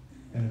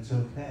 and it's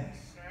okay.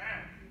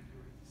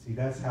 See,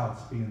 that's how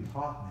it's being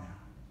taught now.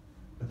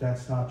 But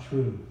that's not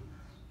true.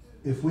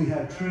 If we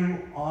have true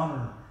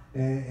honor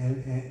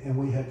and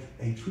we have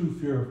a true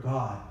fear of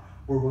God,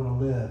 we're going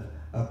to live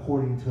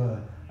according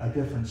to a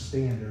different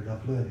standard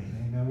of living.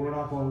 Amen. We're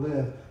not going to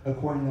live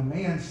according to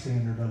man's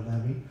standard of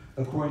living,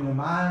 according to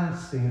my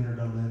standard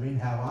of living,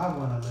 how I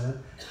want to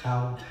live,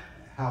 how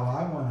how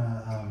I want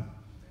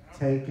to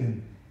take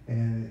and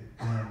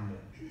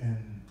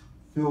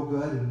feel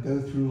good and go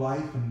through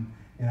life,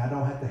 and I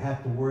don't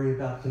have to worry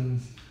about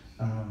things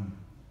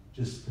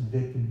just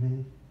convicting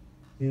me.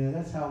 You know,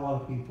 that's how a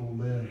lot of people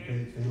live.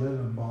 They live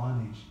in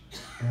bondage,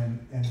 and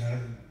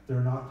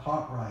they're not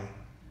taught right.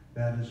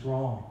 That is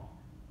wrong.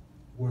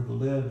 We're to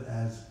live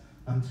as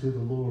unto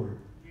the Lord.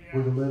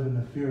 We're to live in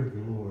the fear of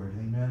the Lord.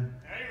 Amen.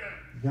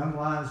 Young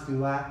lions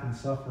do lack and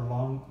suffer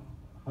long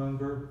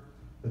hunger,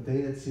 but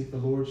they that seek the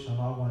Lord shall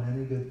not want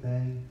any good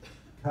thing.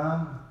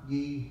 Come,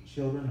 ye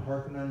children,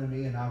 hearken unto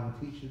me, and I will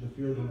teach you the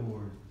fear of the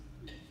Lord.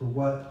 For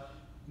what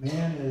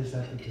man is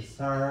that the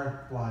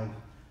desire life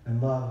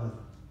and loveth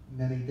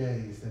many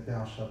days, that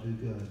thou shalt do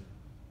good.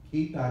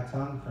 Keep thy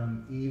tongue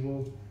from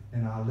evil,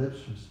 and thy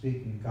lips from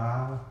speaking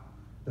guile.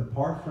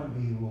 Depart from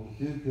evil,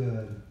 do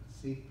good,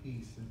 seek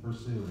peace, and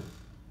pursue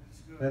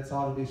it. That's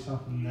ought to be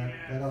something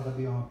that ought to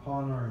be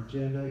upon our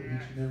agenda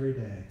each and every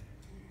day.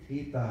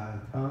 Keep thy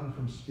tongue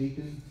from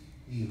speaking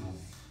evil,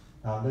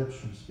 thy lips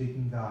from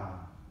speaking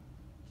guile.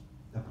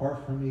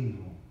 Depart from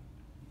evil.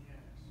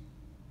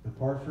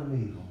 Depart from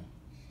evil.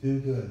 Do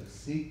good.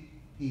 Seek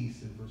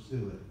peace and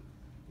pursue it.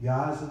 The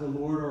eyes of the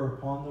Lord are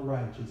upon the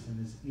righteous, and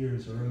his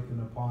ears are open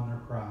upon their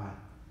cry.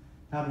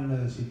 How many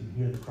knows he can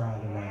hear the cry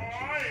of the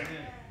righteous?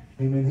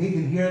 Amen. He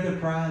can hear the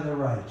cry of the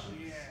righteous.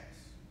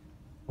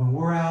 When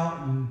we're out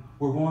and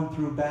we're going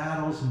through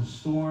battles and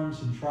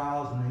storms and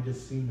trials, and they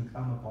just seem to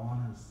come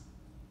upon us.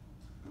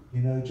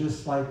 You know,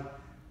 just like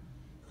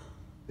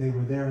they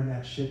were there in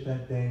that ship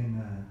that day,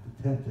 and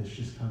the tempest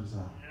just comes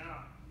up.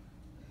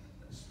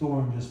 The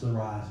storm just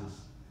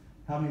arises.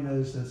 How many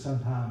knows that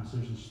sometimes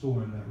there's a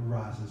storm that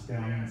rises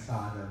down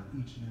inside of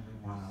each and every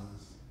one of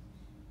us?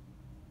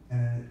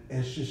 And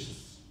it's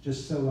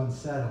just so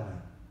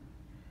unsettling.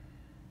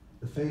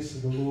 The face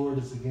of the Lord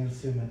is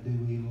against them that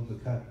do evil, to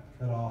cut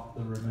off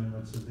the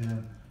remembrance of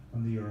them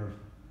from the earth.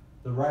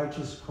 The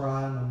righteous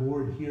cry, and the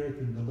Lord heareth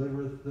and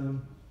delivereth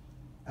them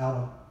out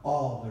of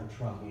all their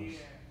troubles.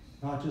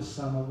 Not just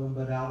some of them,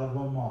 but out of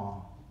them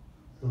all.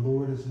 The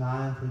Lord is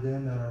nigh unto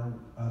them that are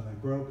of a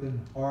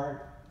broken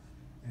heart,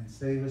 and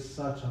saveth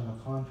such of a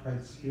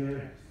contrite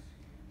spirit.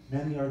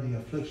 Many are the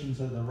afflictions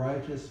of the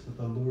righteous, but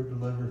the Lord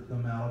delivereth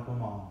them out of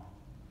them all.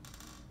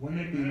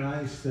 Wouldn't it be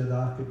nice that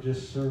I could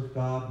just serve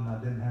God and I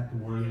didn't have to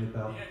worry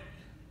about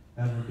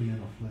ever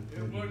being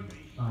afflicted and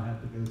not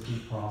have to go through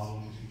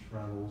problems and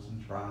troubles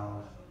and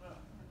trials?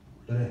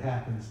 But it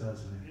happens,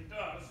 doesn't it? It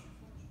does.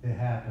 It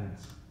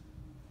happens.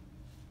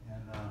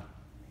 And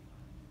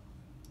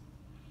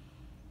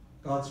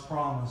God's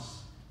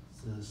promise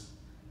says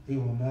he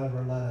will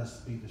never let us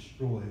be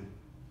destroyed,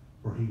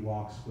 for he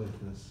walks with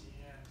us.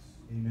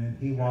 Amen.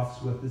 He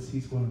walks with us.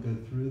 He's going to go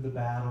through the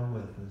battle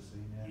with us.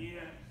 Amen.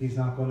 He's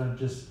not going to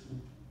just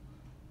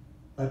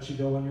let you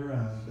go on your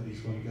own, but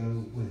he's going to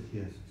go with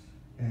you.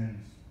 And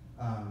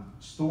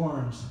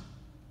storms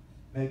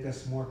make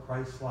us more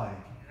Christ-like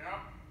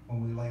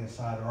when we lay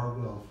aside our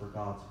will for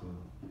God's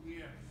will.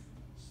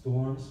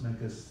 Storms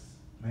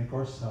make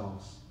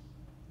ourselves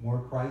more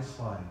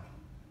Christ-like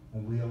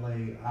when we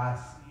lay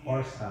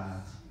our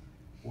sides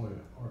or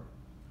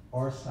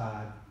our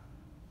side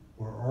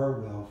or our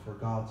will for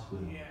God's will.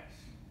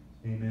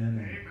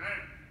 Amen.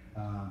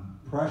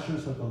 And,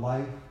 pressures of the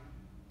life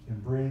can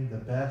bring the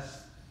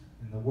best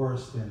and the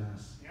worst in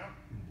us.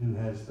 And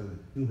who has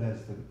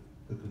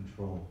the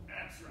control?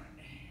 That's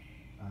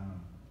right.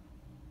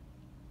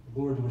 The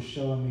Lord was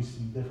showing me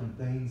some different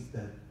things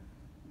that,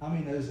 how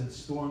many knows that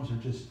storms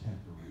are just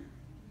temporary?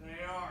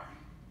 They are.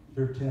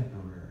 They're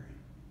temporary.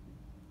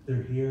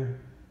 They're here.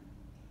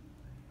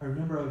 I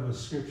remember of a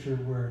scripture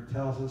where it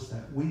tells us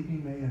that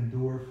weeping may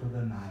endure for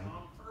the night,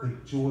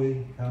 but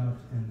joy cometh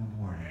in the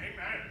morning.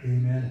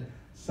 Amen.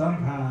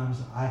 Sometimes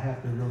I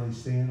have to really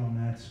stand on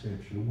that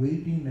scripture.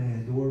 Weeping may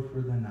endure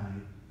for the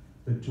night,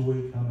 but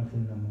joy cometh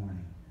in the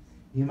morning.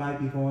 You might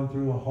be going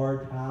through a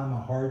hard time,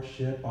 a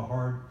hardship, a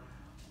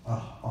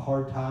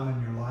hard time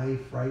in your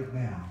life right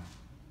now.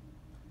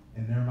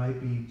 And there might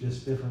be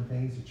just different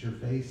things that you're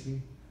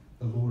facing.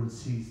 The Lord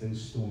sees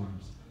those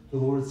storms. The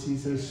Lord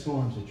sees those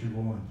storms that you're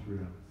going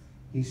through.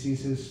 He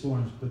sees those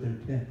storms, but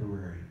they're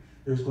temporary.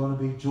 There's going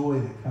to be joy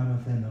that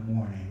cometh in the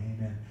morning.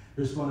 Amen.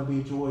 There's going to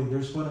be joy.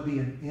 There's going to be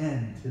an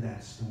end to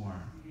that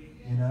storm.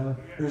 You know,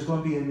 there's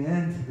going to be an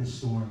end to the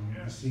storm.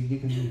 You see, you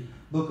can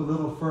look a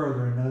little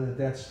further and know that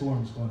that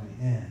storm is going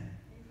to end.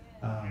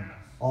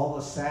 All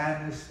the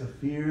sadness, the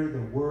fear,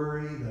 the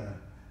worry,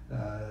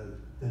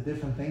 the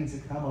different things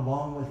that come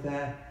along with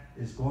that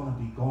is going to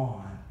be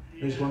gone.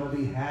 There's going to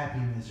be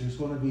happiness. There's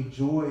going to be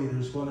joy.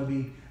 There's going to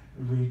be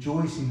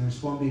rejoicing. There's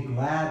going to be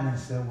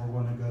gladness that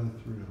we're going to go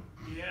through.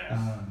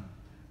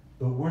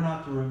 But we're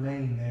not to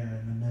remain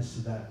there in the midst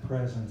of that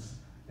presence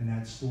and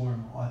that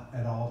storm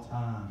at all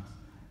times.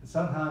 And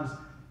sometimes,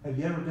 have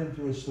you ever been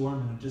through a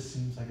storm and it just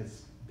seems like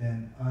it's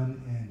been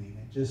unending?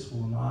 It just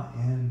will not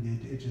end.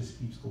 It just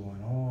keeps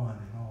going on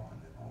and on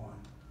and on.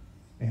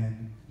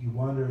 And you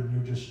wonder and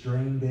you're just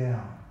drained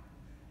down.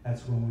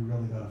 That's when we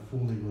really got to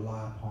fully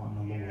rely upon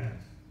the Lord.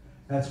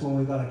 That's when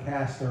we got to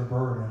cast our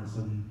burdens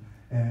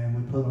and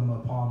we put them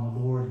upon the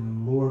Lord,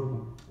 and the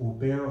Lord will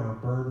bear our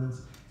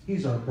burdens.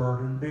 He's our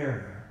burden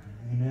bearer.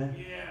 Amen.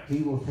 Yes.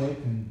 He will take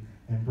and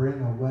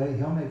bring a way.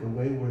 He'll make a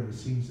way where there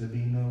seems to be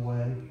no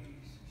way.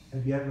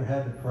 Have you ever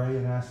had to pray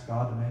and ask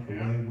God to make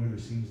a way where there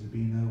seems to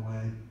be no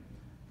way?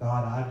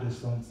 God, I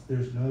just don't,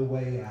 there's no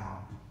way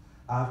out.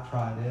 I've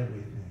tried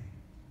everything.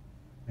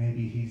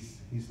 Maybe he's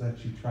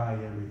let you try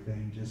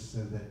everything just so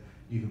that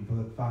you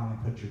can finally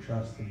put your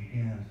trust in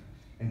him,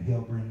 and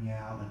he'll bring you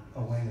out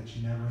a way that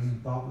you never even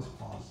thought was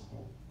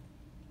possible.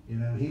 You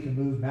know, he can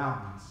move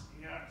mountains.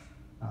 Yes.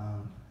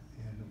 And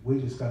we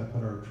just got to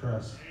put our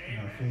trust and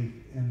our faith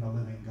in the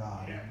living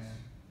God. Yes.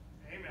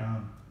 Amen.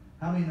 Amen.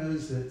 How many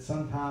knows that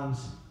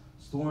sometimes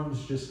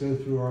storms just go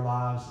through our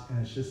lives, and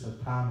it's just a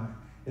time,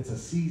 it's a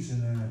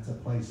season, and it's a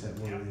place that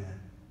we're in.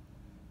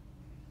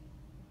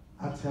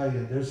 I tell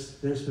you, there's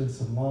been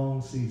some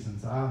long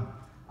seasons. I'm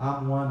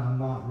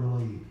not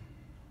really,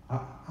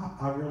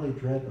 I really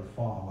dread the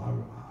fall.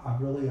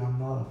 I'm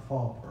not a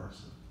fall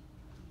person.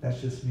 That's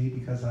just me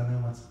because I know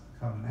what's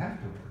coming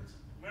afterwards.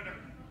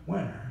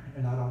 Winter,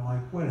 and I don't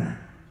like winter.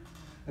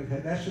 Okay,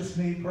 that's just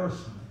me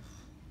personally.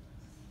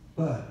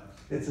 But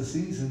it's a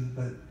season,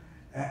 but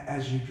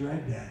as you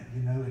dread that,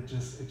 you know, it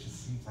just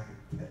seems like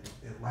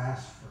it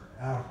lasts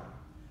forever.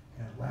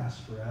 And it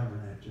lasts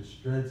forever, and it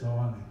just dreads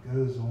on and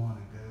goes on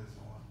and goes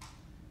on.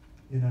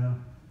 You know,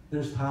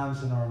 there's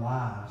times in our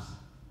lives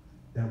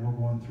that we're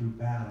going through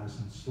battles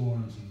and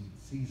storms and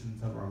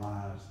seasons of our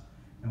lives,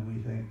 and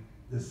we think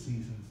this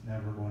season's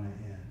never going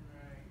to end.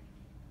 Right.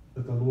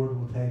 But the Lord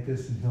will take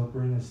us, and he'll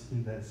bring us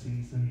through that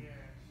season,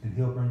 and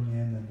he'll bring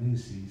you in the new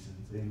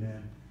seasons.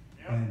 Amen.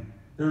 Yep. And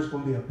there's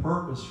going to be a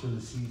purpose for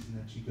the season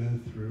that you go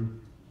through.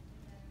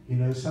 You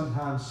know,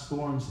 sometimes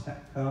storms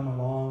come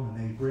along,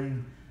 and they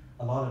bring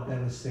a lot of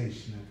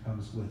devastation that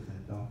comes with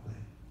it, don't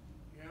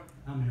they? Yep.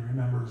 How many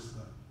remembers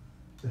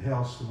the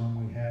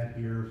hailstorm we had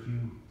here a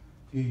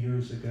few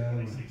years ago?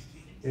 And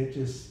 2016.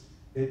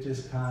 it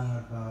just kind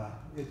of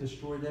it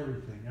destroyed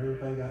everything.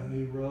 Everybody got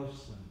new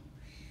roofs,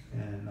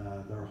 and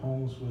their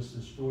homes was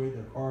destroyed,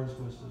 their cars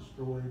was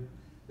destroyed.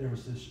 There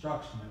was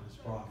destruction that was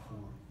brought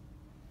forth.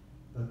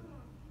 But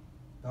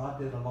God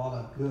did a lot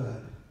of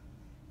good,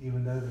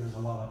 even though there was a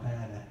lot of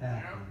bad that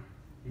happened.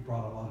 He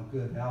brought a lot of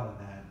good out of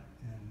that,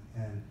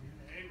 and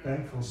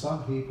thankful.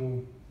 Some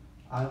people,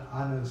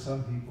 I know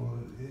some people,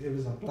 it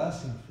was a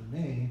blessing for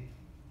me,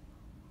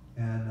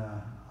 and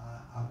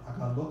I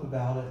got to look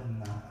about it,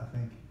 and I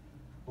think,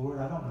 Lord,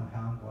 I don't know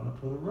how I'm going to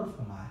put a roof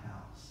on my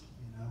house,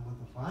 you know, with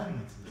the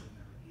finances and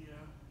everything.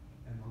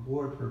 Yeah. And the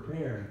Lord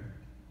prepared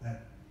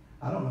that.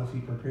 I don't know if he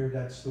prepared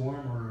that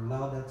storm or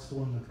allowed that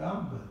storm to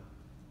come, but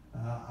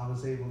I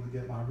was able to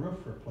get my roof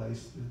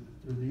replaced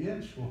through the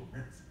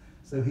insurance.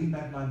 So he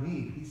met my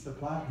need. He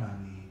supplied my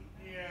need.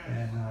 Yeah.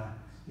 And,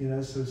 you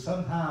know, so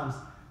sometimes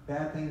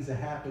bad things that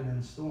happen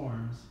in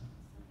storms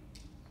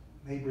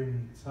may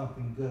bring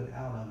something good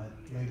out of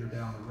it later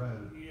down the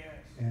road. Yes.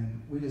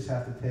 And we just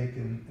have to take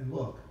and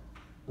look.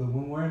 But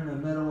when we're in the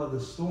middle of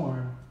the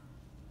storm,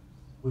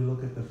 we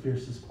look at the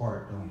fiercest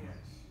part, don't we? Yes.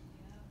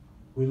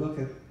 We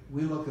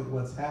look at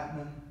what's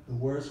happening the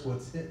worst,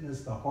 what's hitting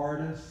us the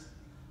hardest,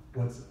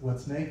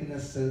 what's making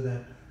us so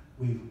that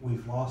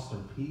we've lost our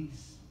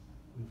peace,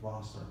 we've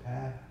lost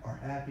our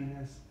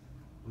happiness,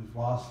 we've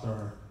lost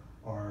our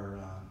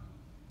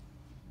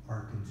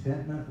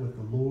contentment with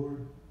the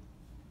Lord.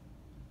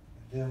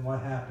 And then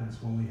what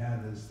happens when we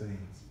have those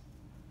things?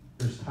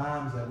 There's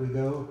times that we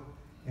go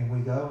and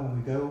we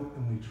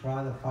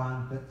try to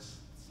find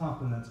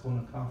something that's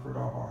going to comfort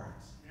our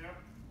hearts. Yep.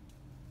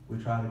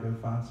 We try to go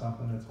find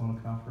something that's going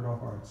to comfort our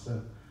hearts.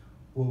 So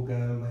we'll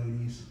go,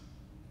 ladies.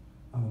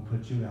 I'm going to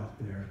put you out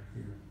there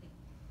here.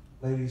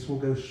 Ladies, we'll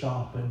go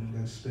shopping and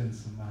go spend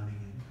some money,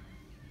 and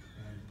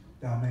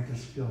that'll make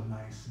us feel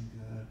nice and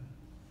good.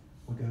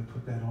 We'll go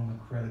put that on the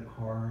credit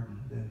card, and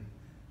then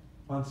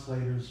months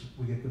later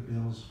we get the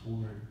bills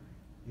for it.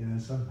 You know,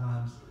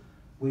 sometimes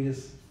we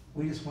just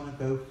want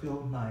to go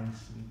feel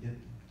nice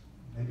and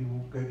maybe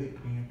we'll go get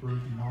pampered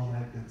and all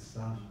that good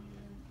stuff.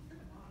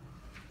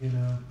 You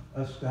know,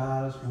 us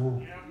guys,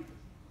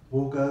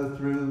 we'll go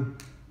through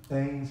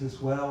things as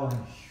well,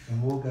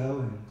 and we'll go,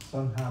 and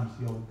sometimes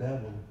the old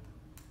devil,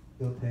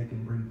 he'll take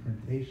and bring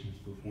temptations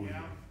before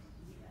you.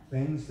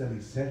 Things that he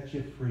set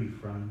you free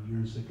from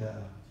years ago.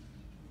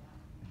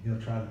 And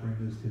he'll try to bring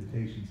those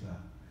temptations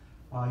up.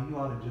 You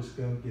ought to just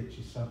go get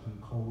you something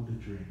cold to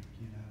drink,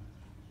 you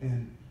know.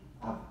 And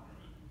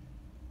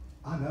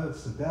I know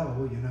it's the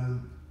devil, you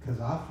know, because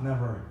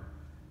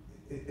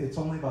it's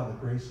only by the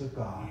grace of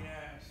God.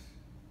 Yes.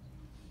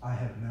 I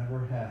have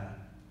never had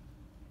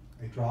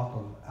a drop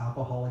of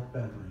alcoholic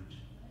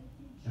beverage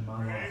in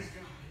my life.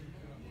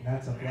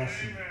 That's a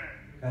blessing. Amen.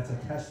 That's a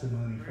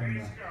testimony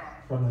Praise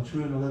from the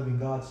true and the living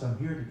God. So I'm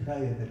here to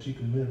tell you that you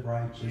can live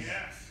righteous.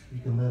 Yes.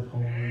 You can live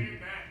holy. Amen.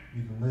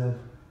 You can live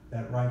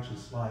that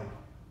righteous life.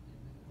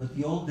 But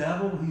the old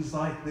devil, he's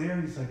like,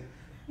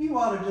 you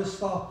ought to just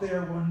stop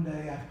there one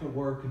day after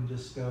work and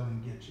just go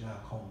and get you a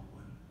cold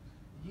one.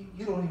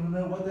 you don't even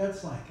know what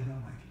that's like. And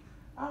I'm like,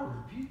 I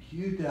rebuke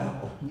you,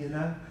 devil, you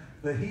know.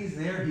 But he's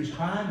there. He's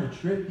trying to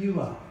trip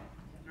you up.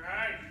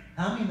 Right.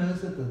 How many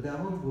knows that the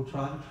devil will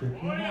try to trip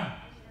you Oh, yeah. up?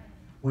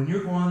 When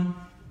you're going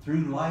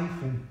through life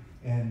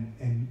and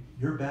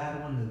you're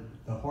battling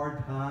the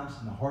hard times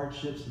and the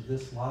hardships of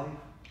this life,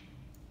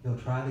 he'll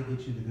try to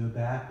get you to go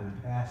back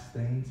and past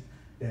things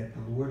that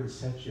the Lord has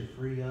set you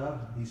free of.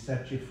 He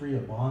set you free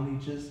of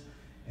bondages,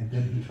 and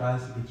then he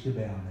tries to get you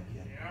bound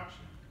again. Yeah.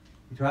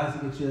 He tries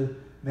to get you,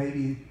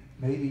 maybe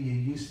you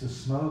used to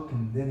smoke,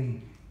 and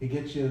then he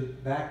gets you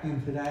back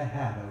into that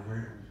habit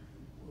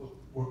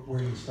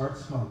where you start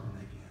smoking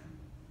again.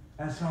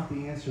 That's not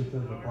the answer to the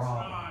No, it's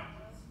problem. not.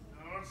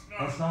 No, it's not.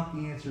 That's not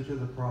the answer to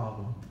the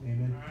problem.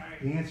 Amen.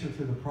 Right. The answer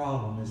to the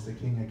problem is the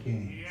King of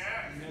Kings. Yes.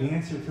 The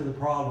answer to the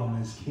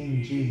problem is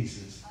King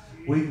Jesus.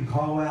 We can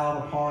call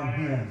out upon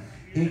him.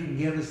 He can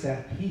give us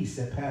that peace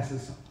that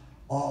passes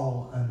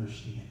all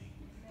understanding.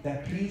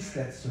 That peace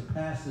that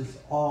surpasses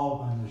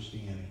all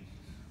understanding.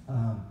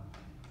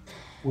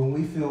 When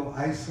we feel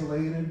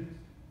isolated,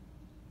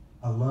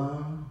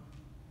 alone,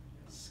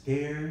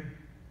 scared,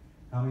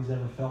 how many's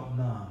ever felt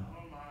numb?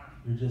 Oh, my.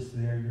 You're just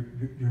there,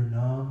 you're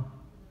numb.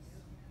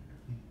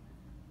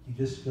 You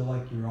just feel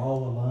like you're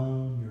all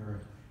alone.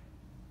 You're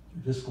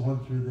just going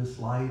through this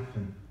life,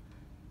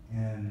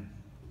 and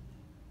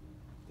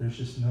there's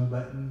just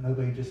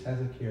nobody just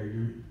has a care.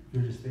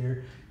 You're just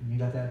there, and you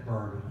got that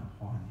burden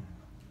upon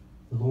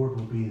you. The Lord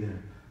will be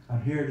there.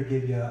 I'm here to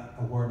give you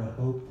a word of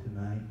hope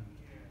tonight.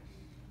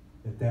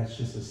 That's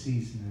just a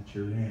season that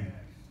you're in.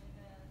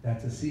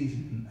 That's a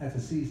season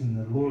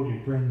the Lord will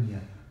bring you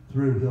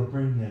through. He'll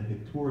bring you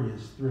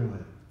victorious through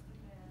it.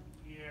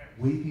 Yes.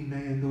 Weeping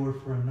may endure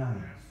for a night,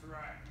 That's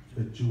right.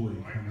 but joy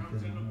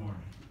cometh in the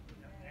morning.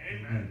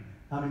 Amen.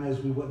 How many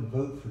knows we wouldn't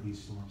vote for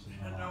these storms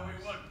in our No, lives?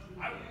 we wouldn't.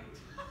 I wouldn't.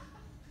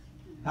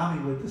 How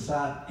many would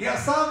decide, yeah,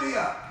 sign me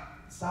up.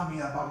 Sign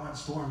me up. I want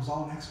storms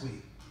all next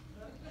week.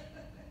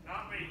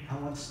 Not me. I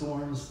want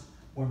storms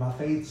where my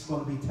faith's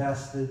going to be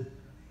tested,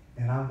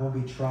 and I'm going to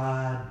be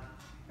tried,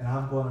 and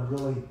I'm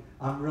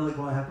really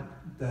going to have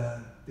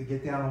to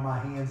get down on my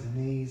hands and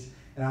knees,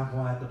 and I'm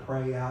going to have to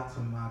pray out to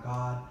my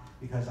God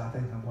because I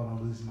think I'm going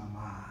to lose my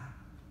mind.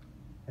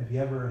 Have you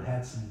ever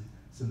had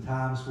some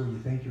times where you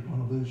think you're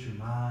going to lose your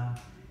mind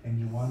and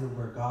you wonder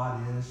where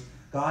God is?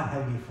 God,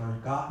 have you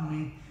forgotten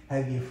me?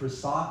 Have you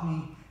forsook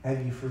me?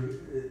 Have you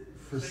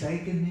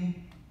forsaken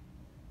me?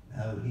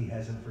 No, he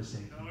hasn't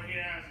forsaken me. No, he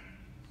hasn't.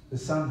 But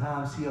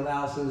sometimes he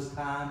allows those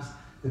times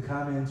to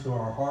come into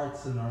our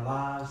hearts and our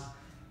lives,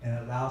 and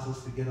it allows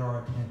us to get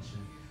our attention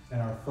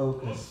and our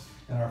focus.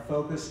 And our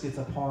focus gets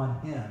upon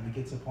him. It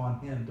gets upon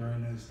him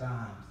during those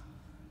times.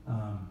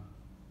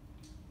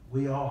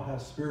 We all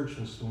have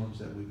spiritual storms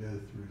that we go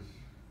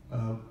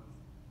through.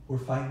 We're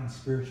fighting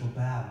spiritual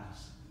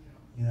battles.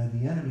 You know,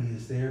 the enemy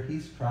is there.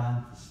 He's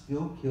trying to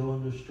steal, kill,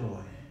 and destroy.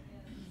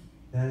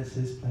 That is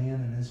his plan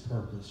and his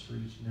purpose for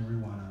each and every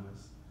one of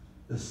us.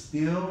 To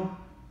steal,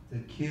 to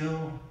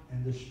kill,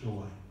 and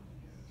destroy.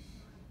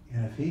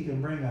 And if he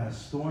can bring a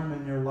storm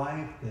in your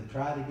life to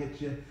try to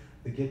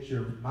get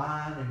your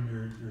mind and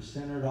you're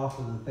centered off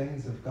of the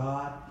things of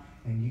God,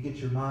 and you get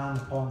your mind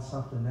upon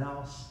something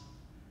else,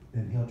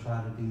 then he'll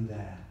try to do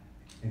that.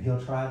 And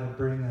he'll try to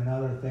bring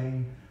another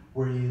thing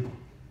where you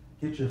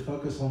get your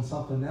focus on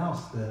something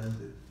else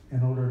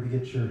in order to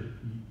get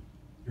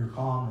your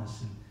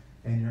calmness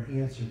and your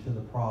answer to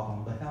the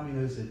problem. But how many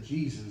knows that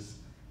Jesus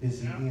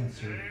is the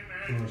answer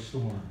to our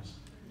storms?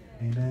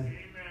 Amen.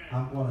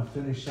 I'm going to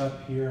finish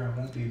up here. I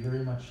won't be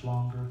very much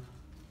longer.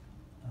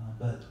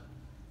 But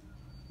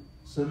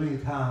so many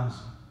times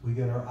we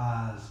get our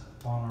eyes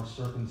upon our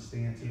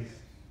circumstances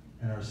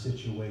and our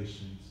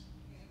situations.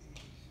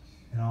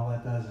 And all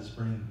that does is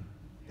bring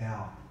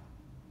doubt,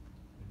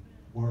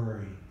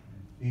 worry,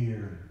 and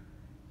fear.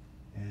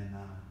 And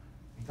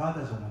God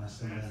doesn't want us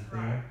to live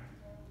there.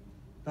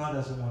 God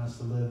doesn't want us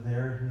to live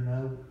there, you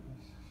know.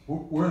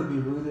 We're to be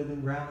rooted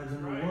and grounded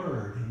in the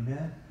Word.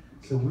 Amen.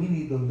 So we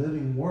need the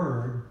living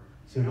Word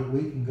so that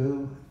we can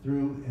go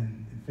through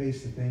and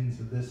face the things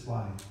of this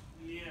life.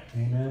 Yeah.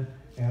 Amen.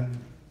 And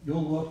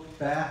you'll look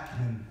back,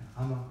 and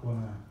I'm not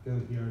going to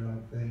go here, I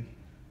don't think,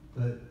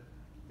 but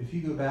if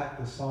you go back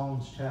to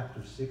Psalms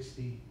chapter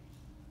 60,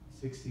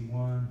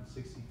 61,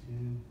 62,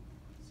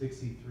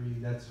 63,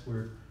 that's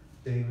where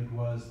David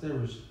was. There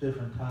was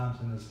different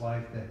times in his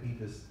life that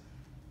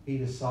he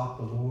just sought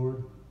the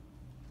Lord.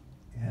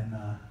 And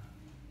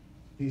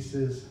he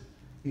says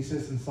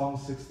in Psalm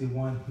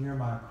 61, "Hear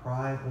my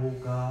cry, O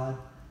God,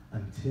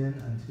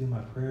 attend unto my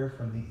prayer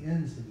from the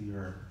ends of the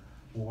earth,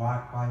 will I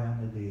cry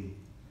unto thee.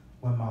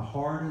 When my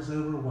heart is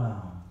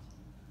overwhelmed,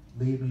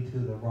 lead me to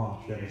the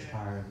rock that is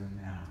higher than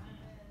thou."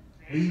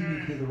 Lead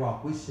me to the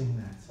rock. We sing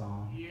that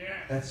song.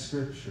 That's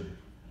scripture.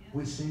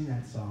 We sing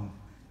that song.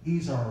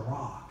 He's our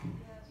rock.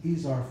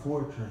 He's our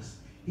fortress.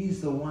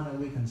 He's the one that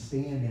we can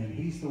stand in.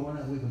 He's the one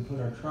that we can put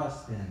our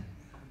trust in.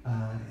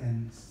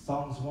 In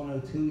Psalms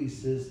 102, he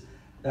says,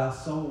 "Thou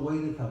soul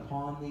waiteth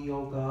upon thee,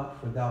 O God,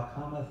 for thou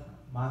cometh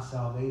my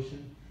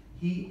salvation.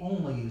 He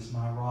only is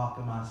my rock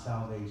and my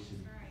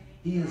salvation.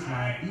 He is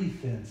my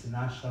defense, and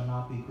I shall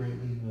not be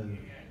greatly moved.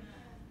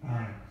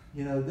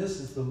 This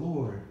is the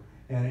Lord.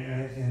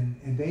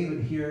 And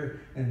David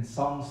here in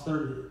Psalms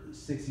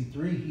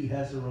 63, he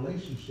has a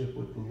relationship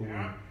with the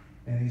Lord.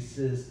 And he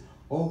says,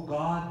 "O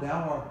God,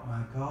 thou art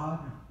my God.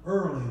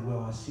 Early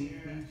will I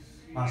seek thee.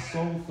 My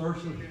soul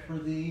thirsteth for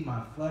thee.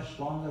 My flesh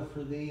longeth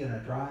for thee in a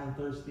dry and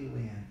thirsty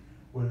land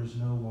where there's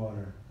no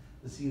water.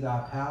 To see thy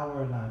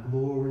power and thy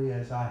glory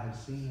as I have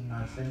seen in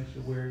thy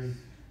sanctuary,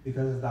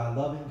 because thy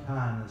loving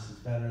kindness is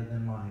better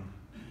than life.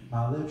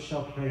 My lips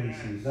shall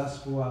praise thee.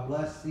 Thus will I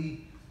bless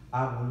thee.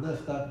 I will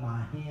lift up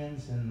my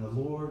hands in the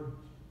Lord.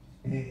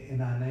 In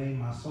thy name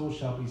my soul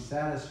shall be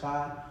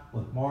satisfied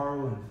with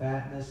marrow and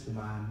fatness, and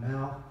my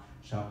mouth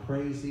shall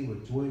praise thee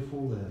with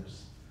joyful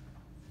lips."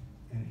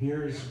 And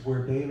here's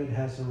where David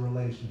has a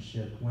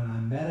relationship. "When I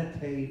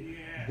meditate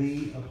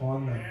thee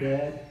upon the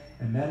bed,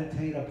 and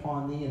meditate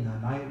upon thee in the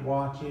night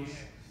watches,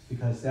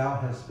 because thou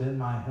hast been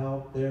my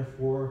help,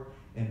 therefore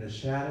in the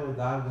shadow of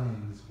thy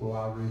wings will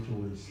I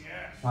rejoice.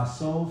 My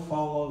soul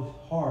followeth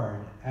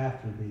hard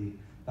after thee,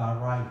 thy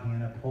right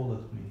hand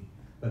upholdeth me.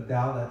 But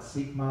thou that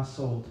seek my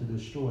soul to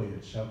destroy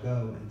it shall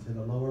go into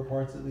the lower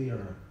parts of the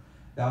earth.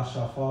 Thou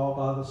shalt fall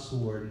by the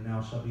sword, and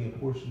thou shalt be a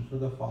portion for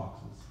the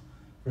foxes.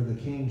 For the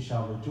king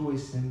shall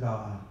rejoice in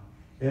God.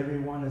 Every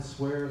one that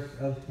sweareth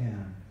of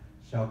him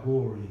shall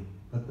glory,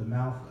 but the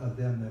mouth of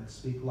them that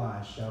speak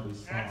lies shall be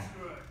stopped." That's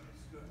good.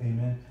 That's good.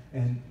 Amen.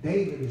 And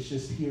David is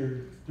just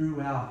here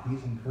throughout.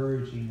 He's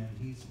encouraging and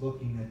he's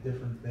looking at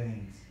different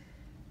things.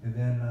 And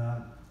then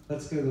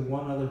let's go to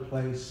one other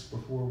place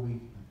before we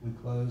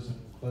close. And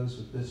we'll close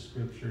with this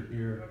scripture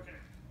here. Okay.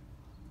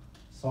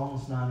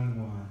 Psalms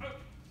 91. Okay.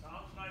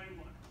 Psalms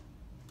 91.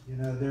 You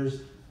know,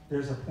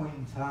 there's a point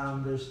in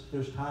time,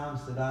 there's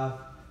times that I've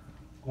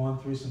gone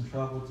through some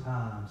troubled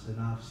times and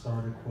I've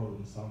started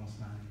quoting Psalms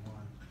 91.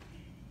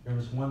 There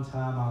was one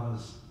time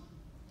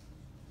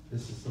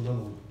this is a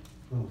little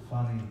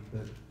funny,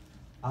 but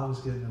I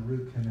was getting a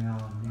root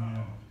canal,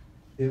 and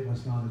it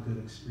was not a good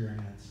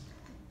experience.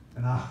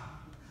 And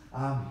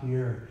I'm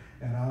here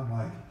and I'm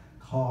like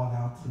calling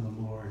out to the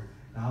Lord,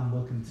 and I'm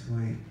looking to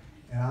him,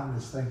 and I'm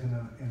just thinking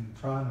of and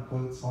trying to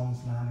quote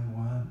Psalms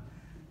 91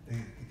 to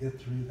get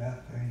through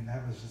that thing.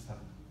 That was just a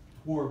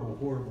horrible,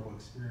 horrible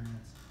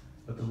experience,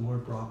 but the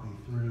Lord brought me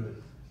through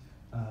it.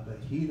 But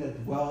he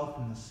that dwelleth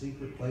in the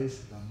secret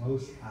place of the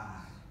Most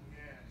High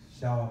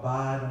shall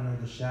abide under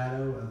the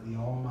shadow of the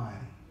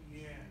Almighty.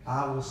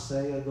 I will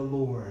say of the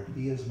Lord,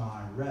 he is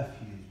my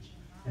refuge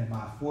and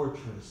my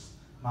fortress.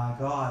 My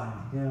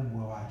God, in him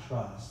will I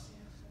trust.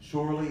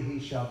 Surely he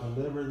shall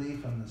deliver thee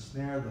from the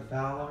snare of the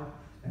fowler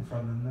and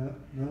from the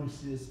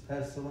noisome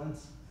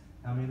pestilence.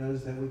 How many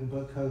knows that we can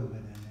put COVID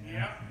in there?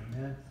 Yeah.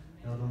 Amen.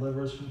 He'll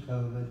deliver us from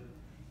COVID.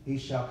 He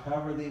shall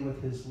cover thee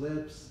with his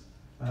lips,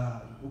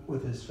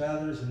 with his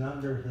feathers, and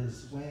under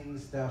his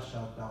wings thou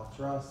shalt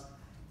trust.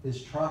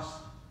 His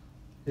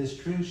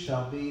truth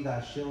shall be thy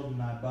shield and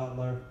thy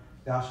buckler.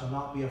 Thou shalt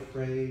not be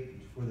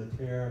afraid for the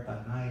terror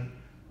by night,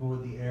 nor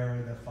the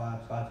arrow that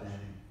flieth by day,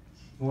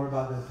 nor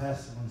by the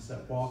pestilence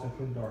that walketh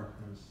in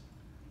darkness,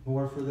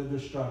 nor for the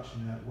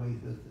destruction that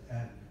waiteth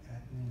at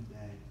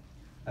noonday.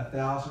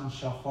 1,000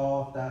 shall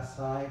fall at thy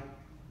side,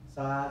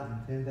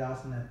 and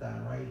 10,000 at thy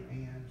right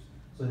hand,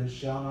 but it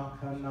shall not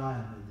come nigh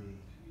unto thee.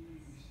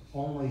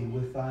 Only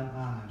with thine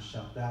eyes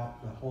shalt thou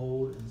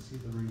behold and see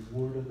the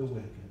reward of the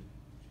wicked.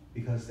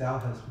 Because thou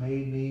hast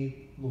made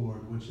me,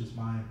 Lord, which is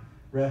my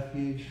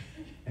refuge,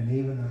 and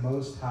even the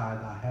Most High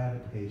thy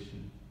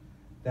habitation.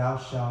 Thou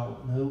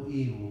shalt no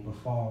evil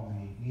befall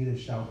me, neither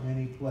shall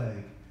any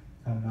plague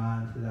come nigh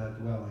unto thy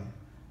dwelling.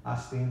 I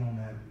stand on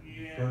that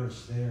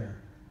verse there.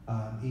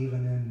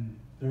 Even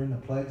during the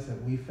plagues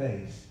that we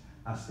face,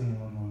 I stand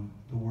on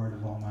the word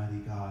of Almighty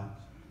God.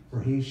 For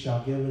he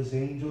shall give his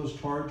angels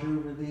charge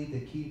over thee to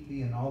keep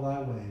thee in all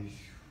thy ways.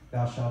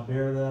 Thou shalt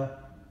bear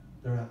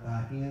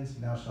thy hands,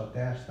 and thou shalt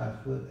dash thy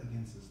foot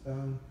against a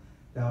stone.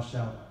 Thou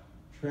shalt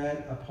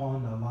tread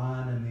upon the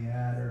lion and the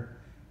adder,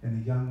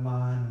 and the young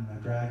lion and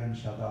the dragon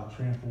shalt thou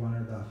trample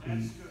under thy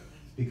feet.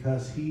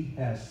 Because he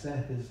has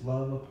set his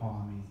love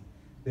upon me,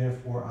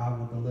 therefore I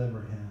will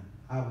deliver him.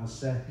 I will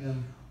set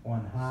him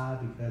on high,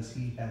 because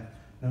he hath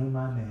known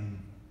my name.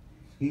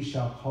 He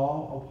shall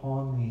call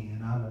upon me,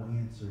 and I will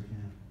answer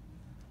him.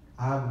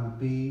 I will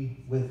be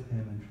with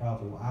him in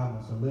trouble. I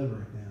will deliver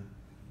him.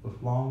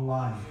 With long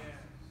life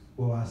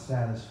will I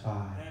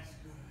satisfy,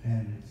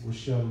 and will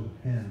show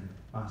him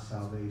my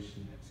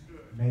salvation.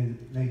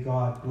 May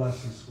God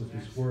bless us with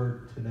his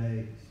word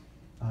today,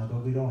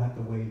 but we don't have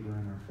to waver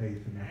in our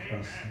faith and our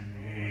trust in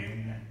the Lord.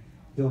 Amen.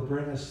 He'll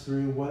bring us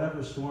through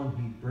whatever storm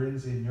he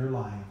brings in your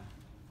life.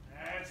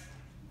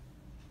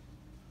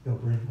 He'll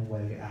bring a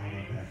way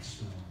out of that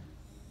storm.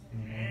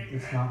 Amen.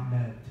 It's not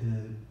meant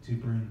to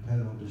bring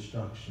total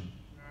destruction.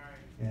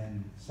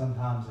 And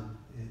sometimes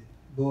it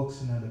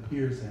looks and it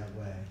appears that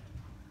way.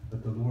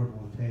 But the Lord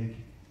will take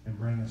and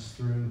bring us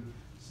through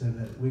so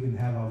that we can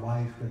have a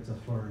life that's a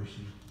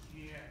flourishing.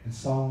 In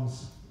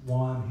Psalms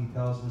 1, he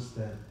tells us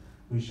that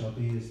We shall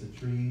be as the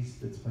trees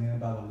that's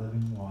planted by the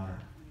living water.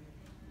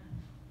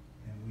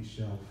 And we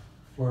shall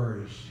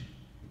flourish,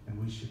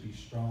 and we should be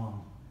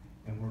strong.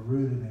 And we're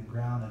rooted and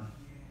grounded.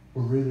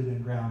 We're rooted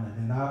and grounded.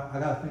 And I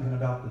got thinking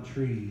about the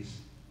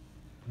trees.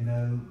 You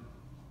know,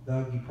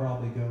 Doug, you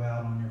probably go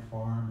out on your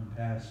farm, and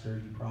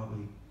Pastor, you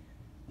probably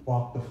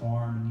walk the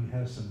farm, and you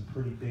have some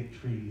pretty big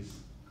trees,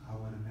 I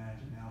would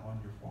imagine, out on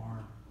your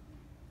farm.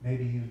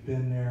 Maybe you've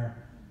been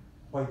there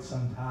quite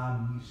some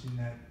time, and you've seen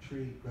that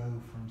tree grow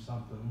from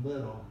something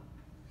little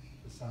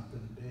to something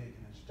big,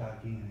 and it's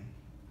gigantic.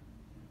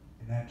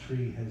 And that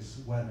tree has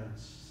weathered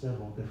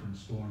several different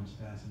storms,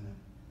 hasn't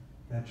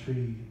it? That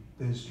tree,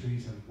 those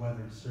trees have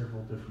weathered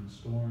several different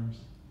storms.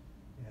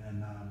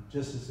 And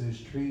just as those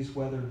trees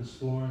weather the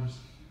storms,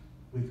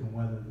 we can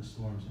weather the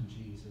storms in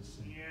Jesus.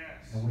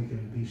 And we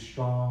can be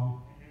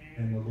strong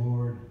in the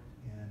Lord,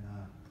 and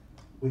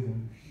we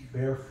can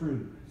bear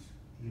fruit.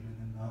 Even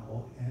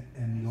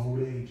in the old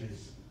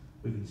ages,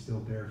 we can still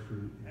bear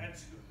fruit.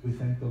 That's good. We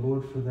thank the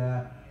Lord for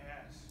that.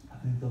 Yes. I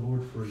thank the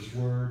Lord for His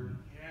Word,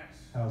 Yes.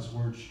 how His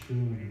Word's true,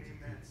 and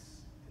it's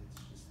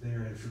just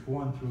there. If you're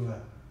going through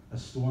a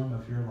storm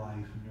of your life,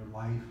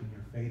 and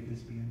your faith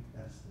is being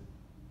tested,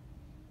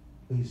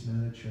 please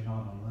know that you're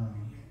not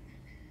alone.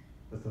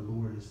 But the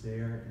Lord is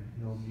there, and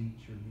He'll meet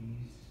your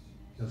needs.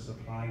 He'll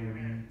supply your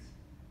needs.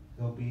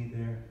 He'll be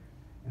there.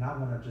 And I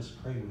want to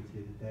just pray with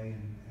you today,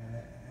 and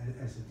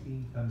as the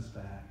team comes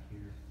back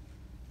here.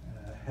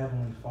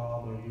 Heavenly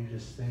Father, we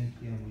just thank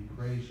you and we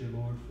praise you,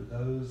 Lord, for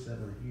those that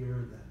are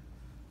here that,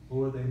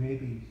 Lord, they may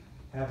be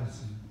having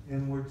some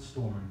inward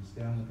storms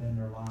down within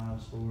their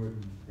lives, Lord,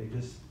 and they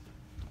just,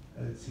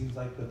 it seems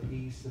like the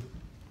peace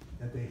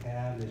that they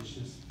have, it's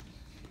just,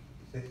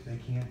 they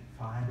can't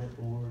find it,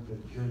 Lord, but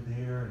you're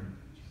there, and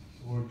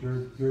Lord,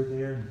 you're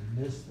there in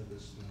the midst of the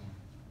storm.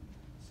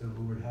 So,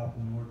 Lord, help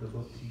them, Lord, to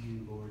look to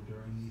you, Lord,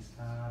 during these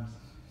times,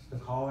 to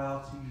call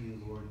out to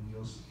you, Lord, and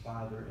you'll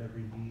supply their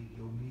every need.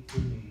 You'll meet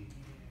their need.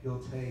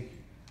 You'll take,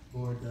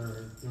 Lord,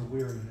 their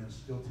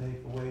weariness. You'll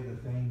take away the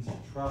things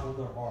that trouble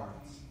their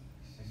hearts,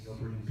 and you'll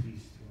bring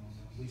peace to them.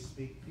 And we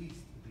speak peace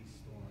to these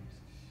storms.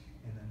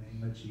 In the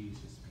name of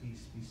Jesus,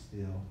 peace be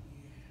still.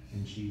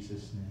 In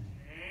Jesus' name.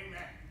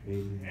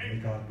 Amen. Amen.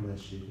 May God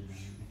bless you tonight.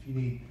 If you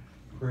need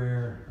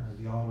prayer,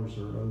 the altars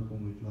are open.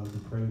 We'd love to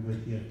pray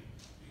with you.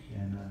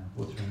 And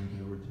we'll turn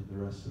it over to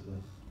the rest of the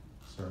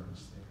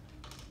service there.